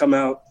 you should come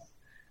out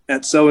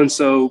at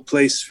so-and-so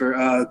place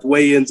for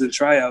weigh-ins and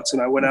tryouts.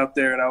 And I went out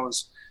there, and I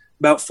was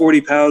about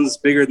 40 pounds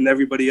bigger than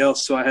everybody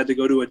else. So I had to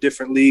go to a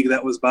different league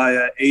that was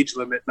by age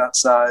limit, not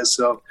size.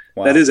 So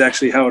wow. That is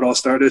actually how it all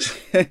started.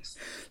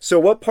 So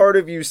what part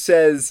of you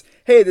says,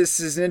 hey, this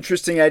is an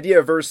interesting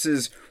idea,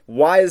 versus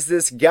why is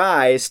this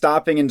guy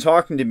stopping and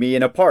talking to me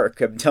in a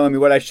park and telling me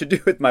what I should do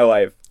with my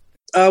life?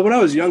 When I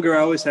was younger, I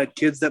always had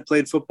kids that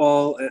played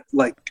football,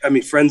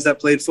 friends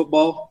that played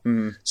football.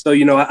 Mm-hmm. So,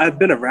 you know, I've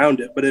been around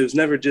it, but it was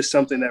never just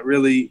something that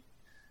really,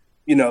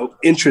 you know,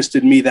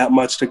 interested me that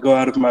much to go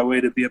out of my way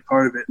to be a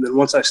part of it. And then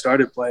once I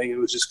started playing, it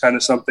was just kind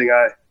of something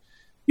I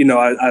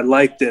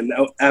liked. And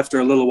after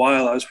a little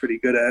while, I was pretty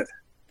good at.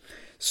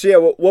 So, yeah,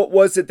 what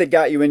was it that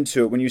got you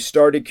into it when you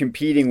started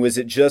competing? Was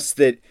it just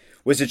that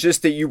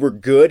you were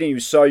good and you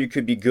saw you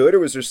could be good, or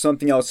was there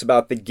something else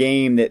about the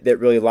game that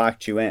really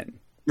locked you in?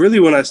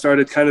 Really, when I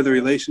started kind of the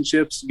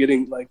relationships,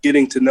 getting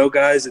to know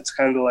guys, it's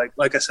kind of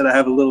like I said, I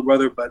have a little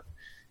brother, but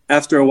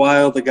after a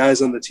while, the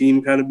guys on the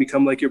team kind of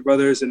become like your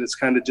brothers, and it's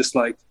kind of just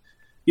like,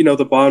 you know,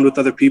 the bond with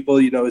other people,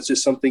 you know, it's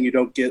just something you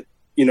don't get,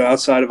 you know,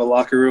 outside of a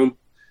locker room.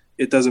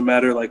 It doesn't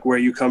matter like where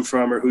you come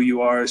from or who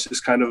you are. It's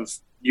just kind of,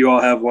 you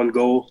all have one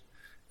goal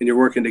and you're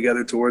working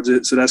together towards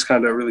it. So that's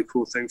kind of a really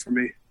cool thing for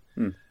me.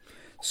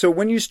 So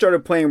when you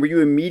started playing, were you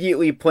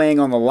immediately playing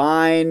on the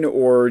line,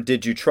 or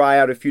did you try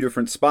out a few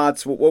different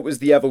spots? What was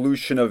the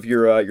evolution of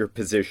your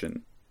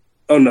position?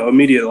 Oh, no,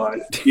 immediate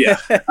line. Yeah,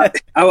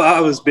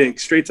 I was big,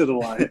 straight to the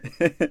line.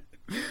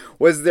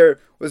 Was there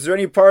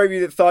any part of you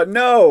that thought,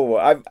 no,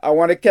 I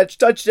want to catch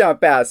touchdown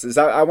passes,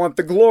 I want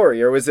the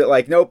glory, or was it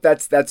like, nope,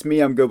 that's me,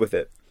 I'm good with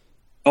it?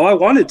 Oh, I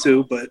wanted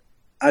to, but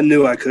I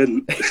knew I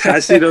couldn't. I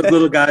see those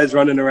little guys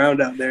running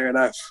around out there,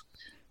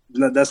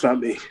 and that's not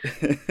me.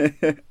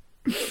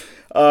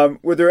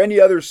 Were there any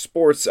other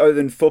sports other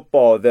than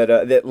football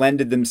that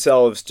lended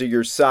themselves to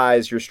your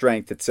size, your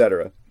strength,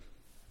 etc.?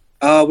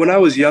 When I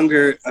was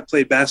younger, I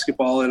played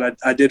basketball, and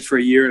I did for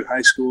a year in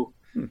high school.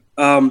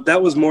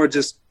 That was more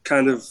just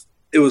kind of,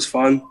 it was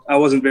fun. I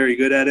wasn't very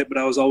good at it, but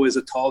I was always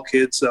a tall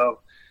kid. So,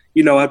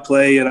 I'd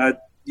play and I'd,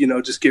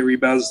 just get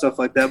rebounds and stuff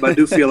like that. But I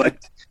do feel like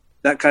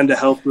that kind of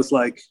helped with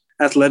like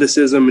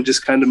athleticism and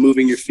just kind of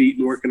moving your feet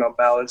and working on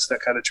balance. That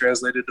kind of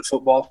translated to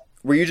football.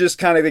 Were you just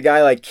kind of the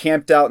guy like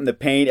camped out in the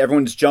paint?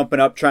 Everyone's jumping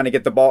up trying to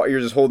get the ball. You're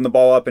just holding the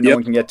ball up and no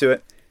one can get to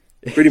it?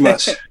 Pretty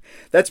much.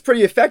 That's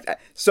pretty effective.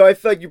 So I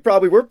feel like you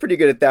probably were pretty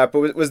good at that,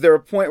 but was there a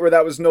point where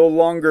that was no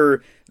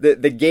longer the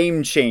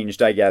game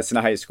changed, I guess, in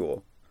high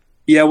school?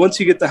 Yeah, once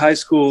you get to high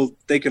school,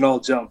 they can all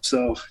jump.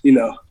 So,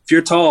 if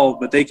you're tall,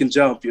 but they can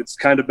jump, it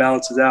kind of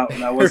balances out.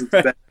 And I wasn't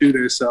the best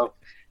shooter, so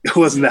it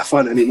wasn't that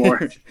fun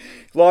anymore.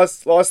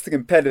 Lost the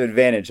competitive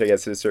advantage, I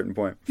guess, at a certain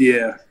point.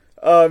 Yeah.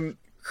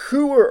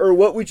 Who or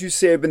what would you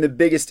say have been the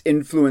biggest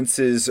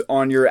influences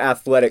on your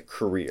athletic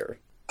career?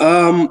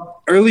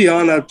 Early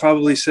on, I'd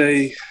probably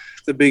say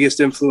the biggest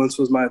influence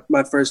was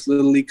my first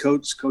Little League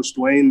coach, Coach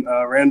Dwayne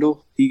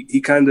Randall.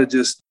 He kind of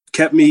just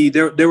kept me.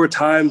 There were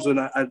times when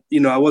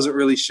I wasn't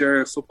really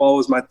sure if football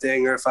was my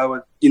thing or if I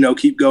would,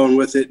 keep going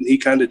with it. And he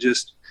kind of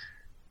just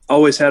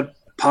always had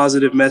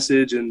positive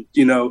message and,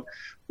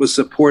 was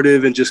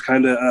supportive and just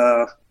kind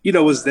of,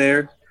 was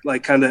there,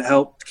 like kind of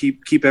helped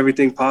keep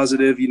everything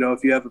positive.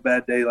 If you have a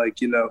bad day, like,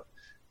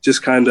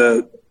 just kind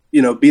of,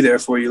 be there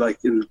for you, like,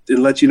 and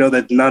let you know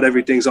that not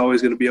everything's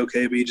always going to be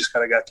okay, but you just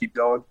kind of got to keep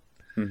going.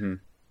 Mm-hmm.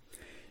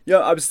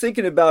 I was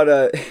thinking about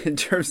in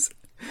terms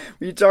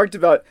when you talked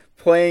about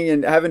playing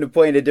and having to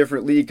play in a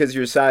different league because of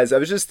your size. I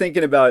was just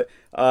thinking about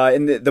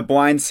in the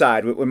Blind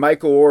Side when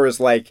Michael Oher is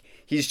like,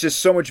 he's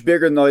just so much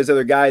bigger than all these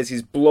other guys.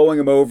 He's blowing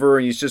them over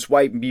and he's just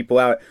wiping people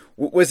out.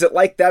 Was it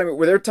like that? I mean,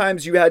 were there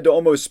times you had to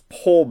almost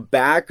pull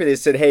back, or they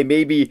said, hey,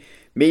 maybe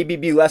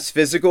be less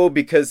physical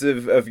because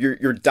of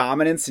your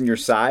dominance and your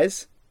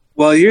size?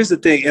 Well, here's the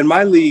thing. In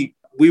my league,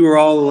 we were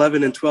all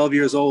 11 and 12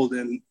 years old,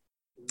 and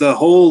the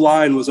whole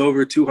line was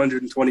over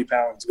 220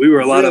 pounds. We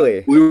were a lot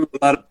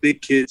of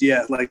big kids.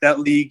 Yeah, like that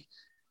league.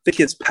 I think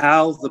it's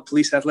PAL, the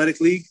Police Athletic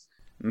League.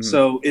 Mm-hmm.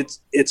 So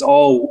it's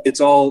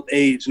all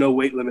age, no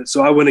weight limit.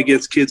 So I went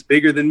against kids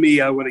bigger than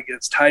me. I went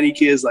against tiny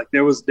kids. Like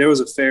there was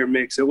a fair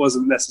mix. It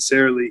wasn't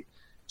necessarily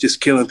just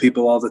killing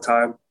people all the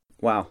time.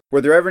 Wow. Were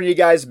there ever any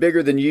guys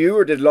bigger than you,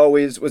 or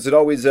was it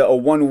always a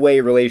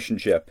one-way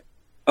relationship?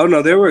 Oh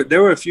no, there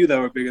were a few that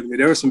were bigger than me.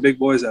 There were some big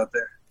boys out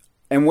there.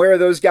 And where are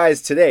those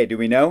guys today? Do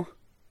we know?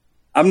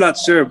 I'm not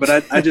sure,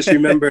 but I just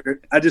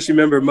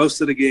remember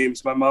most of the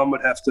games my mom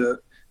would have to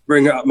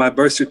bring out my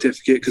birth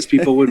certificate because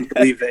people wouldn't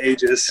believe the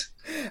ages.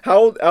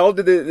 How old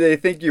did they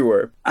think you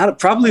were?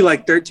 Probably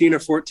like 13 or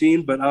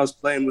 14, but I was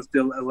playing with the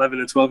 11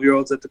 and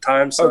 12-year-olds at the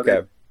time. So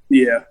okay.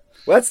 Yeah.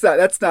 Well,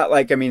 that's not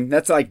like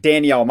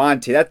Danny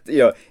Almonte. That,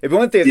 if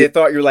one thing they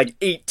thought you're like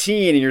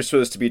 18 and you're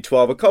supposed to be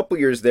 12, a couple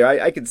years there,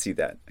 I can see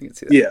that.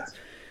 Yeah.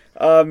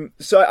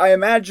 So I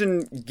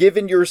imagine,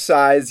 given your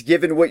size,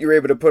 given what you're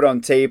able to put on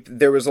tape,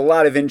 there was a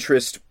lot of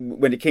interest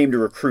when it came to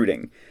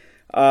recruiting.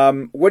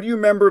 What do you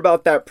remember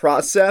about that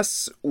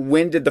process?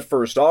 When did the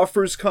first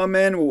offers come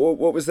in?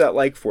 What was that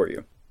like for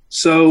you?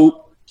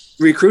 So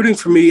recruiting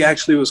for me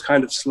actually was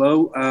kind of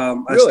slow.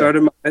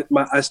 Really?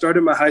 I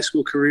started my high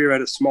school career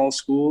at a small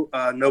school.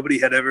 Nobody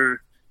had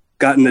ever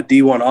gotten a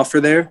D1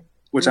 offer there,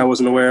 which I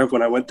wasn't aware of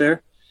when I went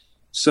there.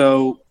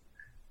 So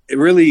it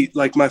really,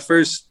 like my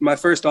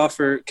first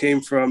offer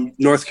came from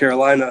North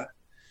Carolina.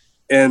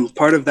 And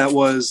part of that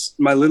was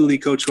my Little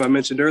League coach, who I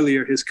mentioned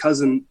earlier, his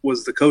cousin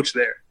was the coach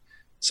there.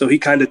 So he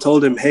kind of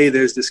told him, hey,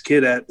 there's this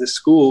kid at this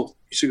school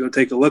you should go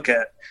take a look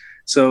at.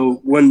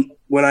 So when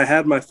I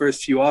had my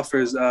first few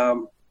offers,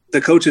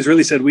 the coaches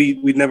really said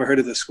we'd never heard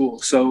of this school.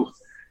 So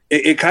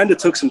it kind of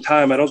took some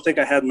time. I don't think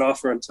I had an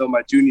offer until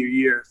my junior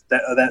year,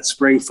 that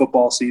spring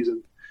football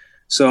season.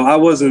 So I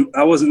wasn't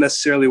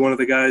necessarily one of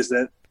the guys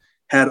that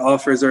had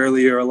offers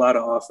early or a lot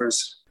of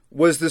offers.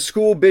 Was the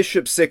school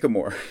Bishop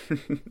Sycamore?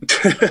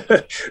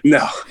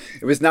 No.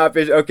 It was not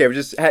Bishop. Okay, we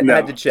just had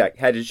to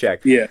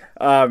check. Yeah.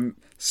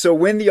 So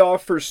when the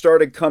offers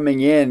started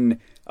coming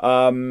in,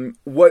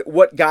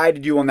 what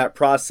guided you on that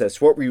process?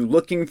 What were you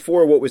looking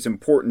for? What was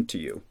important to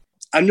you?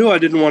 I knew I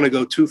didn't want to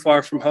go too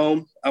far from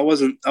home. I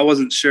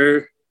wasn't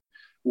sure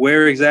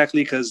where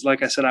exactly because,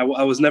 like I said, I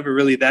was never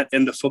really that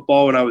into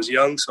football when I was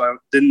young, so I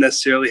didn't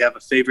necessarily have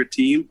a favorite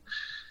team.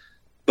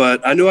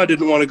 But I knew I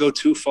didn't want to go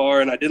too far,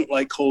 and I didn't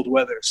like cold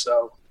weather,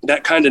 so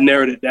that kind of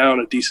narrowed it down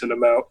a decent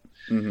amount.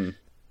 Mm-hmm.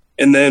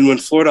 And then when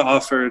Florida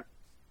offered,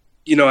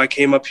 I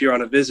came up here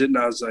on a visit, and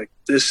I was like,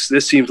 this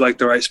seems like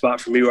the right spot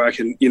for me where I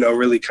can,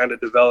 really kind of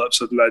develop.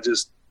 So then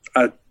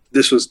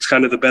this was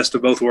kind of the best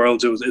of both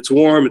worlds. It's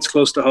warm, it's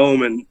close to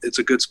home, and it's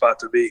a good spot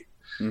to be.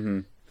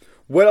 Mm-hmm.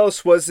 What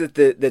else was it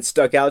that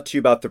stuck out to you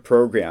about the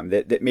program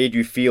that made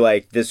you feel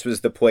like this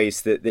was the place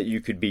that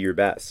you could be your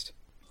best?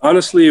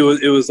 Honestly, it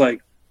was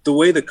like the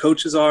way the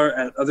coaches are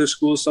at other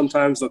schools.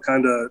 Sometimes they'll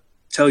kind of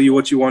tell you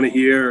what you want to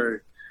hear,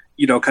 or,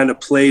 you know, kind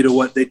of play to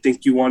what they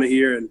think you want to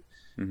hear. And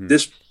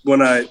this,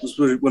 when I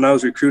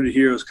was recruited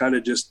here, it was kind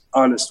of just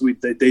honest.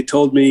 They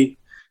told me,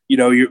 you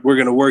know, we're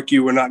going to work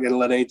you. We're not going to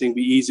let anything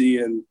be easy.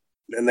 And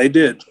they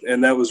did.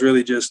 And that was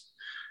really just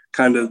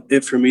kind of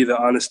it for me, the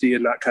honesty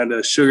and not kind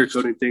of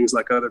sugarcoating things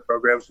like other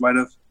programs might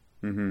have.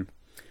 Mm-hmm.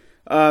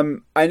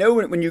 I know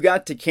when you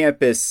got to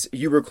campus,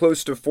 you were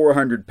close to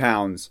 400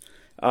 pounds,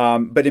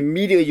 but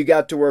immediately you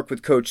got to work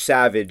with Coach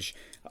Savage.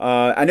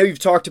 I know you've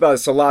talked about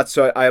this a lot,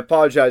 so I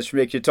apologize for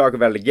making you talk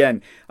about it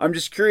again. I'm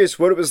just curious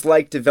what it was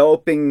like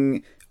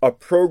developing a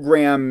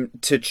program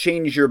to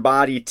change your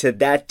body to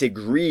that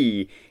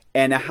degree,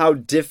 and how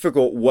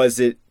difficult was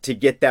it to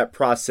get that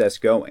process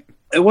going?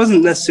 It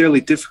wasn't necessarily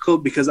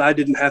difficult because I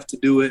didn't have to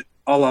do it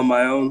all on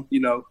my own.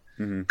 You know,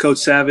 Coach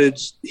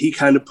Savage, he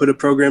kind of put a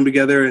program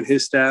together, and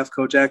his staff,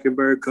 Coach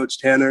Ackenberg, Coach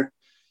Tanner.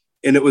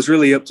 And it was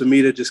really up to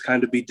me to just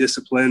kind of be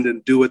disciplined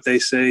and do what they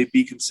say,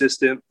 be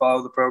consistent,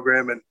 follow the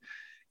program. And,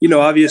 you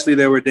know, obviously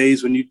there were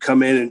days when you'd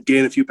come in and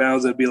gain a few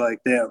pounds and be like,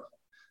 damn,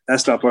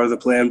 that's not part of the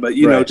plan. But,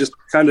 you know, just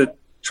kind of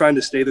trying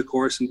to stay the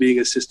course and being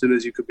as consistent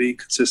as you could be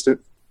consistent.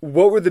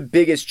 What were the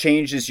biggest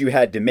changes you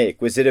had to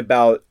make? Was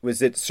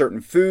it certain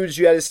foods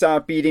you had to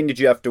stop eating? Did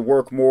you have to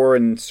work more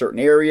in certain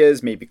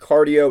areas, maybe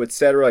cardio, et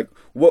cetera? Like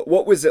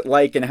what was it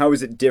like, and how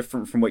was it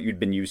different from what you'd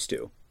been used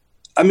to?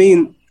 I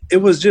mean, it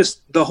was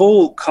just the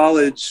whole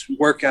college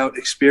workout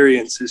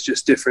experience is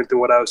just different than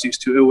what I was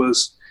used to.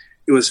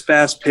 It was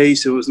fast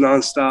paced. It was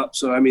nonstop.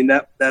 So, I mean,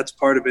 that's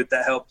part of it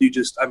that helped you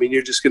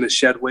you're just going to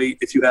shed weight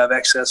if you have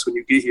excess when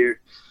you get here.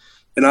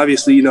 And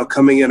obviously, you know,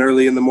 coming in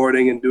early in the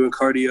morning and doing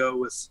cardio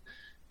with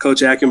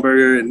Coach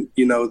Ackenberger and,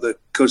 you know, the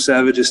Coach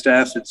Savage's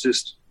staff, it's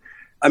just,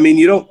 I mean,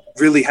 you don't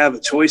really have a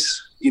choice.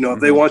 You know,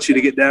 if they want you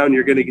to get down,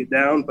 you're going to get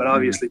down, but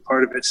obviously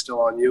part of it's still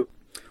on you.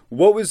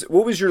 What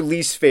was your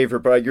least favorite,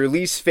 bro? Your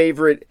least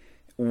favorite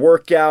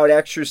workout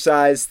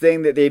exercise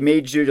thing that they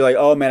made you're like,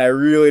 oh man, I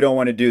really don't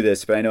want to do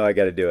this, but I know I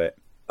got to do it?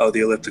 Oh,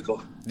 the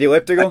elliptical. The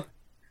elliptical?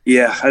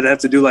 Yeah, I'd have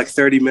to do like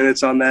 30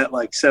 minutes on that,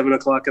 like 7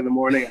 o'clock in the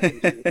morning.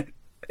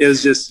 It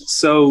was just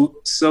so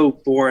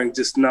boring,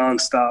 just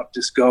nonstop,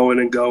 just going.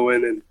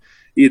 And,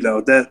 you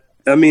know,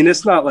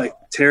 it's not like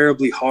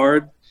terribly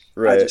hard.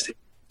 Right.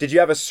 Did you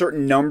have a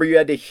certain number you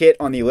had to hit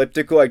on the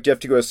elliptical? Like, do you have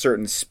to go a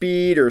certain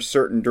speed or a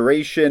certain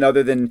duration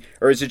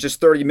or is it just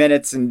 30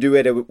 minutes and do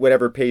it at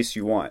whatever pace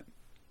you want?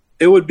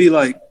 It would be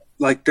like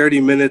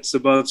 30 minutes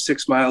above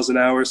 6 miles an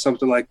hour,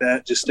 something like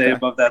that. Just stay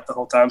above that the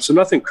whole time. So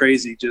nothing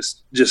crazy,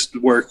 just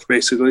work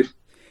basically.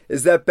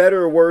 Is that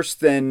better or worse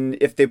than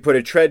if they put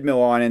a treadmill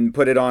on and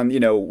put it on, you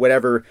know,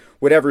 whatever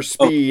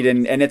speed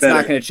and it's better.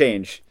 Not going to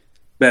change?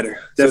 Better.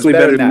 Definitely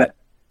better than that.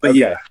 But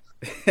okay.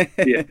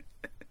 Yeah.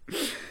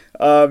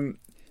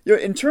 You know,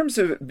 in terms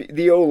of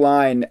the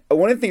O-line,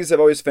 one of the things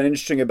I've always found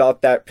interesting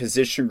about that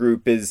position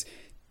group is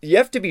you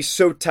have to be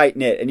so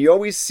tight-knit, and you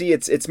always see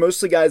it's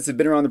mostly guys that have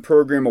been around the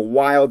program a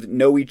while, that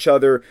know each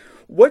other.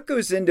 What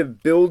goes into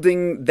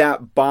building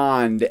that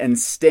bond and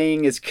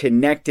staying as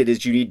connected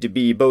as you need to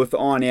be, both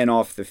on and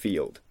off the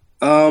field?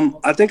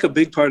 I think a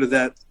big part of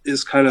that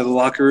is kind of the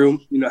locker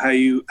room. You know, how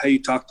you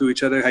talk to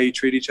each other, how you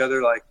treat each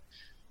other. Like,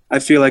 I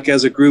feel like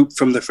as a group,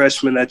 from the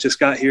freshmen that just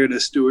got here to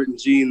Stuart and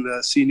Gene,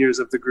 the seniors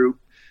of the group,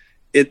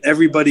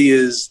 everybody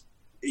is,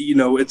 you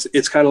know,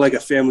 it's kind of like a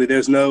family.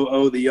 There's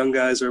no, the young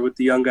guys are with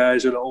the young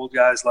guys or the old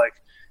guys. Like,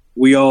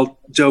 we all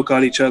joke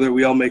on each other.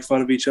 We all make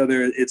fun of each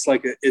other. It's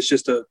like it's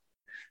just a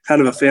kind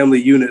of a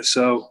family unit.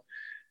 So,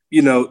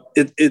 you know,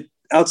 it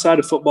outside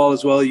of football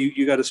as well,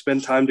 you got to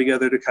spend time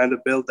together to kind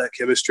of build that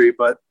chemistry.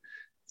 But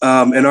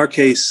in our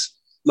case,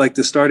 like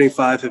the starting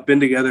five have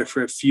been together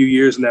for a few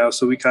years now.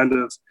 So we kind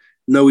of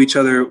know each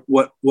other,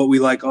 what we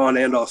like on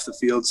and off the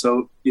field.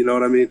 So, you know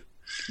what I mean?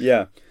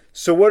 Yeah.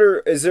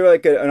 So is there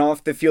like an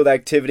off the field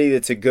activity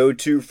that's a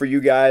go-to for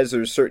you guys,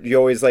 or you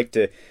always like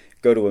to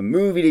go to a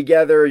movie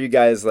together? You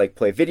guys like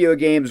play video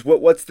games?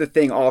 What's the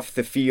thing off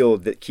the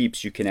field that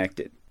keeps you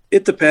connected?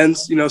 It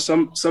depends. You know,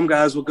 some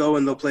guys will go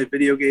and they'll play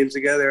video games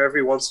together.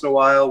 Every once in a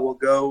while, we'll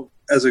go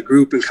as a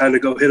group and kind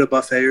of go hit a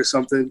buffet or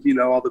something. You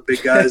know, all the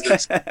big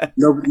guys.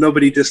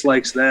 Nobody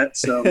dislikes that,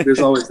 so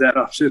there's always that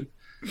option.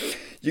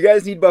 You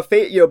guys need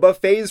buffet. You know,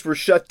 buffets were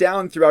shut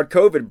down throughout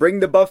COVID. Bring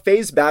the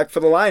buffets back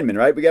for the linemen,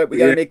 right? We got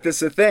to make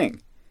this a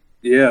thing.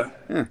 Yeah.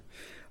 You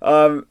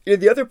know,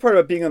 the other part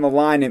about being on the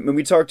line, and when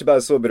we talked about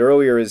this a little bit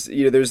earlier, is,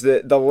 you know, there's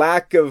the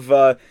lack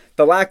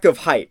of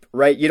hype,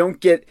 right? You don't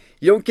get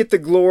the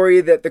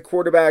glory that the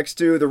quarterbacks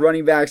do, the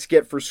running backs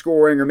get for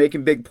scoring or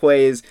making big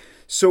plays.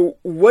 So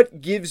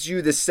what gives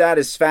you the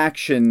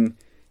satisfaction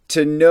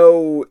to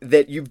know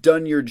that you've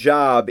done your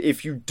job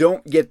if you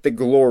don't get the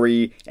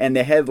glory and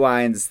the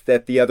headlines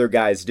that the other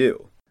guys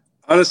do?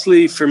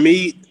 Honestly, for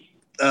me,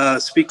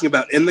 speaking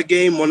about in the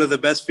game, one of the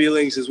best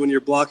feelings is when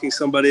you're blocking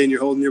somebody and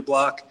you're holding your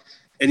block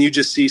and you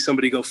just see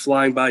somebody go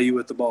flying by you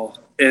with the ball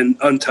and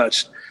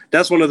untouched.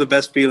 That's one of the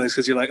best feelings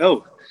because you're like,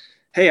 oh,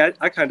 hey,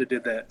 I kind of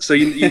did that. So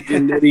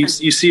and then you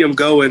see them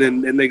going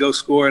and they go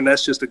score, and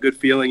that's just a good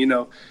feeling,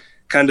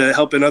 kind of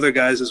helping other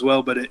guys as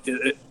well. But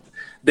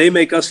they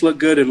make us look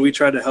good, and we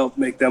try to help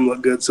make them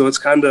look good. So it's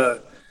kind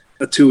of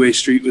a two-way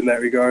street in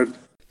that regard.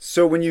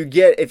 So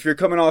if you're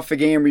coming off a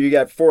game where you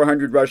got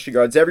 400 rushing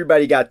yards,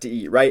 everybody got to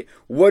eat, right?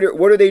 What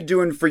are they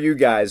doing for you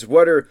guys?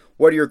 What are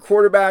your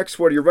quarterbacks?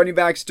 What are your running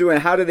backs doing?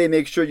 How do they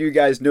make sure you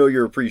guys know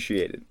you're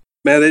appreciated?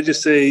 Man, they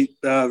just say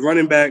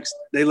running backs,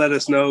 they let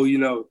us know,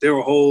 there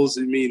were holes.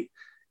 I mean,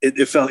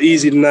 it felt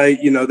easy tonight.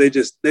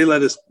 They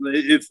let us,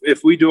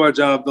 if we do our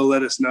job, they'll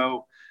let us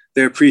know.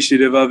 They're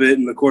appreciative of it,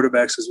 and the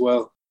quarterbacks as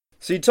well.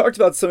 So you talked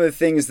about some of the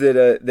things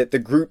that the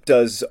group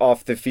does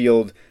off the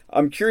field.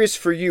 I'm curious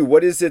for you,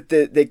 what is it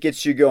that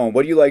gets you going?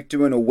 What do you like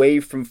doing away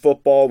from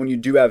football when you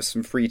do have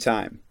some free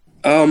time?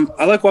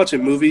 I like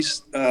watching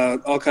movies,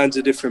 all kinds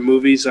of different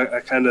movies. I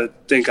kind of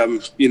think I'm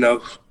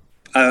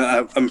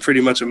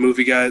pretty much a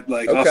movie guy,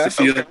 off the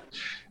field.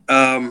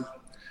 Okay.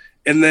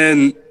 And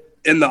then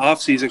in the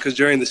off season, because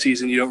during the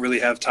season you don't really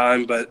have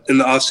time, but in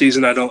the off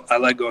season I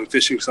like going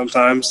fishing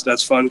sometimes.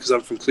 That's fun because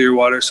I'm from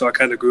Clearwater, so I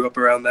kind of grew up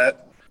around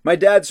that. My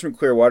dad's from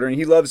Clearwater, and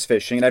he loves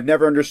fishing, and I've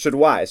never understood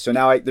why. So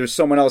now there's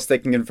someone else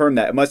that can confirm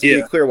that. It must be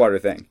a Clearwater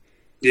thing.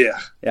 Yeah.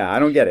 Yeah, I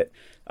don't get it.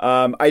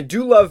 I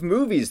do love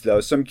movies, though,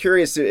 so I'm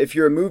curious if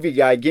you're a movie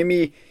guy. Give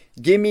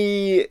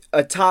me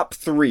a top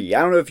 3.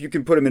 I don't know if you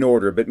can put them in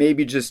order, but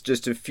maybe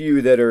just a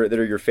few that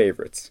are your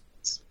favorites.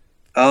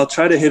 I'll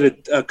try to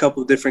hit a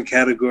couple of different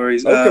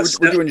categories. Okay,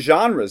 we're doing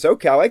genres.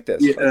 Okay, I like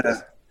this.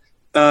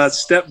 Yeah.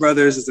 Step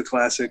Brothers is a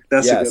classic.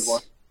 That's a good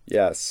one.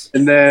 Yes.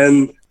 And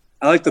then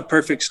I like The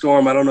Perfect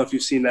Storm. I don't know if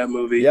you've seen that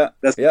movie. Yeah.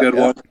 That's a good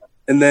one.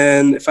 And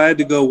then if I had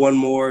to go one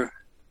more,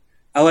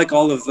 I like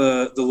all of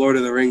the Lord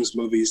of the Rings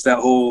movies, that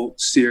whole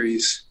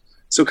series.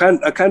 So kind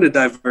of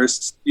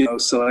diverse,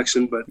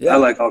 selection, but I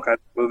like all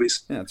kinds of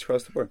movies. Yeah, it's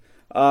across the board.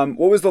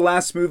 What was the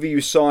last movie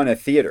you saw in a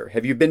theater?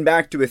 Have you been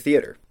back to a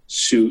theater?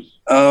 Shoot.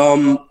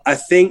 I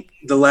think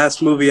the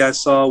last movie I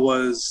saw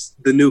was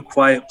The New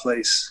Quiet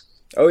Place.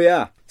 Oh,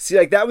 yeah.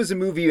 See, that was a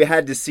movie you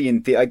had to see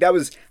in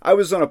theater. I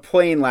was on a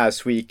plane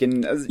last week,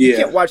 and you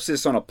can't watch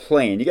this on a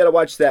plane. You got to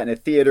watch that in a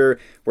theater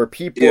where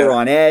people are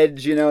on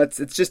edge.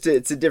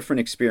 It's a different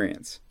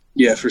experience.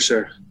 Yeah, for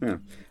sure. Yeah.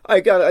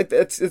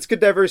 It's good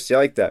diversity. I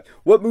like that.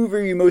 What movie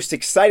are you most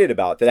excited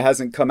about that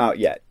hasn't come out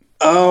yet?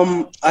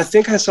 I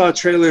think I saw a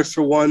trailer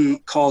for one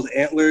called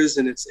Antlers,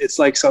 and it's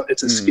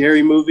a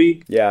scary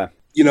movie. Yeah.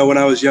 When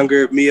I was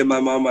younger, me and my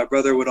mom, my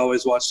brother would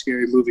always watch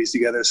scary movies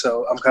together.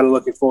 So I'm kind of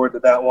looking forward to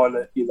that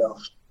one,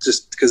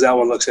 just because that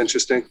one looks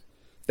interesting.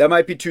 That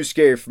might be too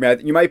scary for me.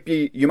 You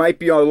might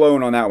be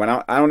alone on that one.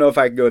 I don't know if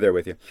I can go there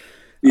with you.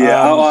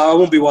 Yeah, I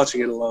won't be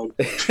watching it alone.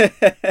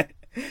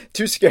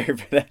 Too scary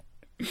for that.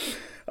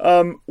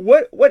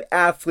 What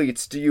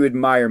athletes do you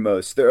admire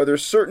most? Are there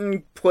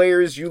certain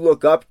players you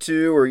look up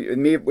to, or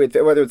maybe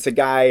whether it's a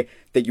guy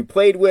that you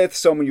played with,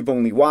 someone you've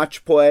only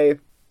watched play?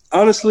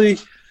 Honestly,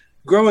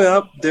 growing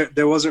up,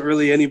 there wasn't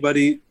really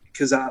anybody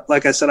because,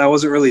 like I said, I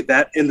wasn't really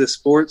that into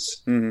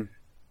sports. Mm-hmm.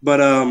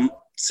 But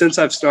since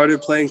I've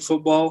started playing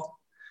football,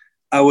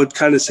 I would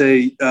kind of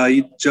say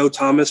Joe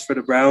Thomas for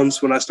the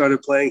Browns. When I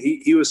started playing,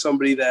 he was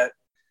somebody that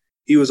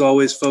he was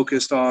always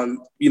focused on,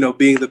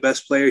 being the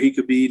best player he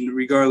could be,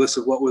 regardless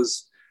of what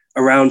was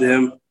around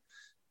him.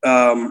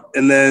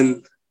 And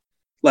then,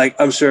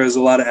 I'm sure as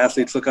a lot of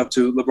athletes look up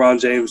to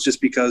LeBron James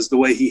just because the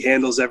way he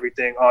handles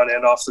everything on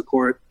and off the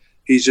court,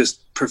 he's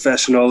just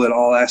professional in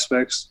all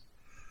aspects.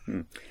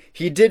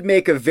 He did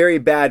make a very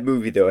bad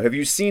movie, though. Have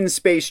you seen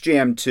Space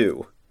Jam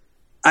 2?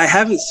 I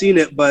haven't seen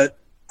it, but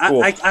I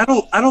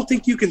don't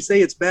think you can say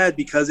it's bad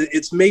because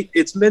it's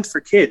meant for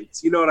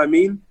kids. You know what I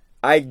mean?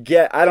 I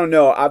don't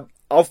know.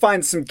 I'll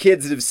find some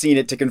kids that have seen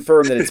it to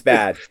confirm that it's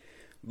bad.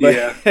 But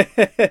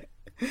yeah.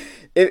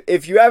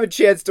 if you have a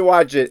chance to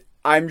watch it,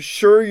 I'm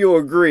sure you'll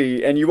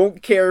agree, and you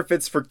won't care if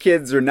it's for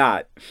kids or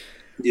not.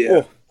 Yeah.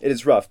 Oh, it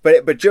is rough.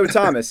 But Joe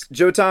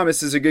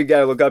Thomas is a good guy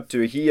to look up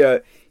to.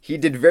 He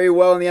did very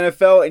well in the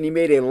NFL, and he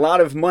made a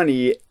lot of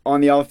money on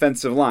the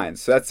offensive line.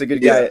 So that's a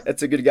good guy.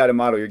 That's a good guy to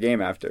model your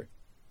game after.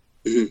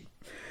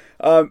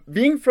 Mm-hmm.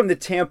 Being from the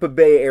Tampa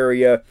Bay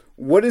area,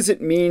 what does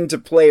it mean to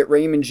play at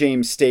Raymond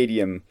James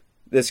Stadium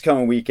this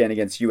coming weekend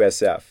against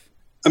USF?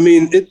 I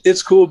mean,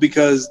 it's cool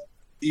because,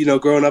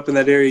 growing up in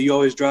that area, you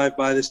always drive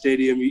by the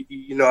stadium.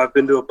 I've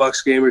been to a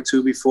Bucs game or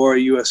two before, a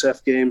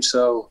USF game.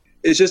 So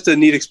it's just a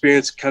neat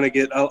experience to kind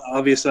of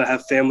obviously I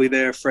have family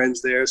there,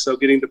 friends there. So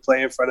getting to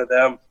play in front of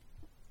them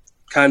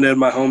kind of in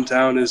my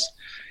hometown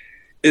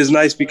is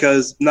nice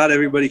because not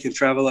everybody can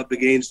travel up to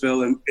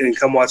Gainesville and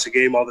come watch a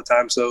game all the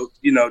time. So,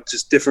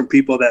 just different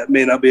people that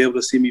may not be able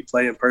to see me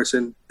play in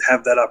person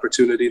have that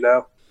opportunity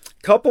now.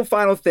 Couple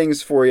final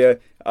things for you.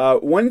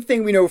 One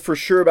thing we know for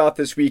sure about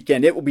this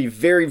weekend, it will be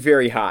very,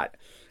 very hot.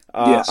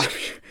 Yes.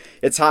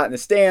 It's hot in the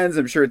stands.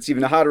 I'm sure it's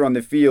even hotter on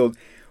the field.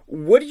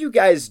 What do you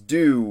guys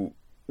do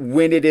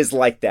when it is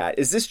like that?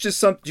 Is this just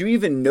something, do you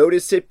even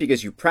notice it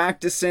because you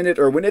practice in it?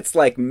 Or when it's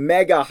like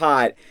mega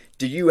hot,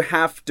 do you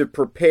have to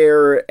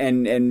prepare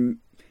and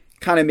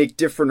kind of make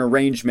different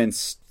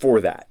arrangements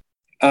for that?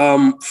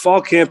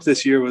 Fall camp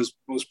this year was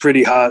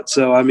pretty hot.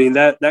 So, I mean,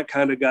 that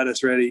kind of got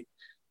us ready.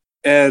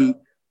 And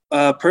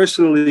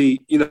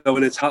personally,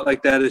 when it's hot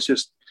like that, it's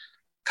just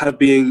kind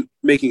of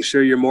making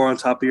sure you're more on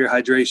top of your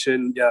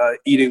hydration,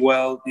 eating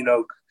well,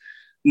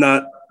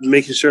 not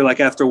making sure like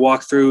after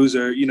walkthroughs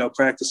or,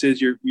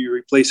 practices, you're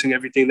replacing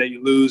everything that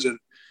you lose and,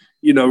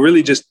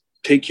 really just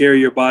take care of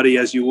your body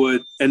as you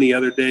would any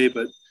other day,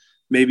 but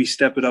maybe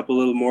step it up a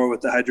little more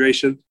with the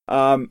hydration.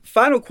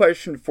 Final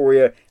question for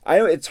you. I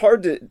know it's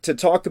hard to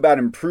talk about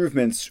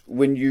improvements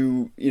when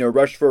you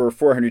rush for over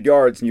 400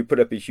 yards and you put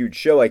up a huge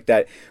show like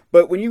that.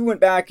 But when you went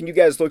back and you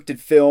guys looked at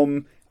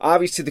film,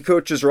 obviously the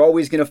coaches are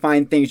always going to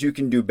find things you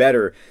can do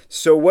better.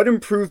 So what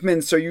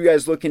improvements are you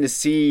guys looking to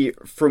see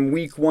from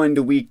week 1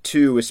 to week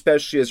 2,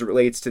 especially as it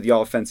relates to the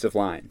offensive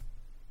line?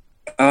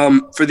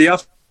 For the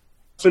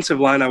offensive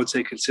line, I would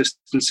say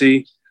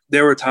consistency.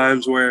 There were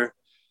times where,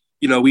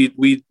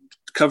 we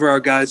cover our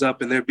guys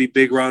up and there'd be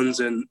big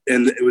runs and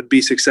it would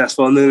be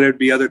successful. And then there'd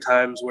be other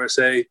times where,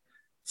 say,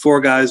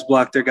 4 guys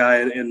block their guy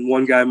and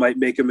one guy might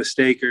make a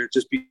mistake or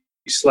just be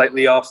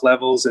slightly off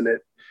levels and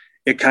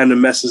it kind of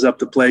messes up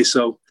the play.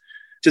 So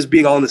just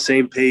being all on the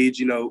same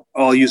page,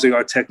 all using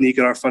our technique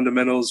and our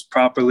fundamentals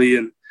properly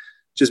and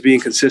just being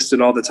consistent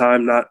all the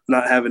time, not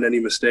having any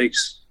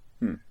mistakes.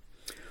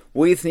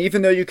 Well, Ethan,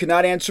 even though you could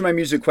not answer my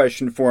music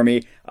question for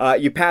me,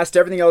 you passed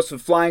everything else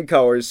with flying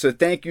colors. So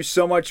thank you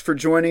so much for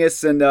joining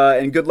us and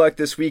good luck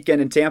this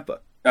weekend in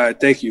Tampa. All right.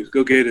 Thank you.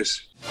 Go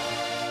Gators.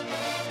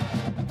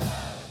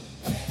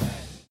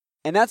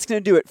 And that's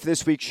going to do it for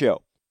this week's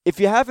show. If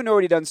you haven't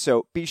already done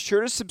so, be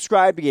sure to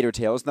subscribe to Gator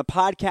Tales in the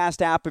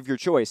podcast app of your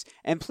choice,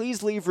 and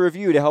please leave a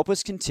review to help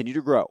us continue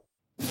to grow.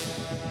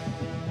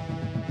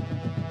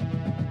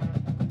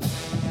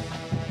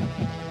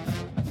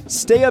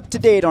 Stay up to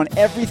date on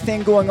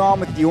everything going on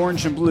with the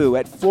Orange and Blue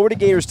at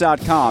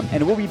FloridaGators.com,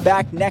 and we'll be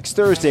back next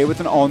Thursday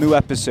with an all-new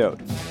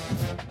episode.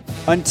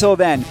 Until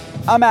then,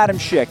 I'm Adam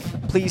Schick.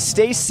 Please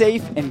stay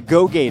safe and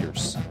go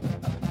Gators.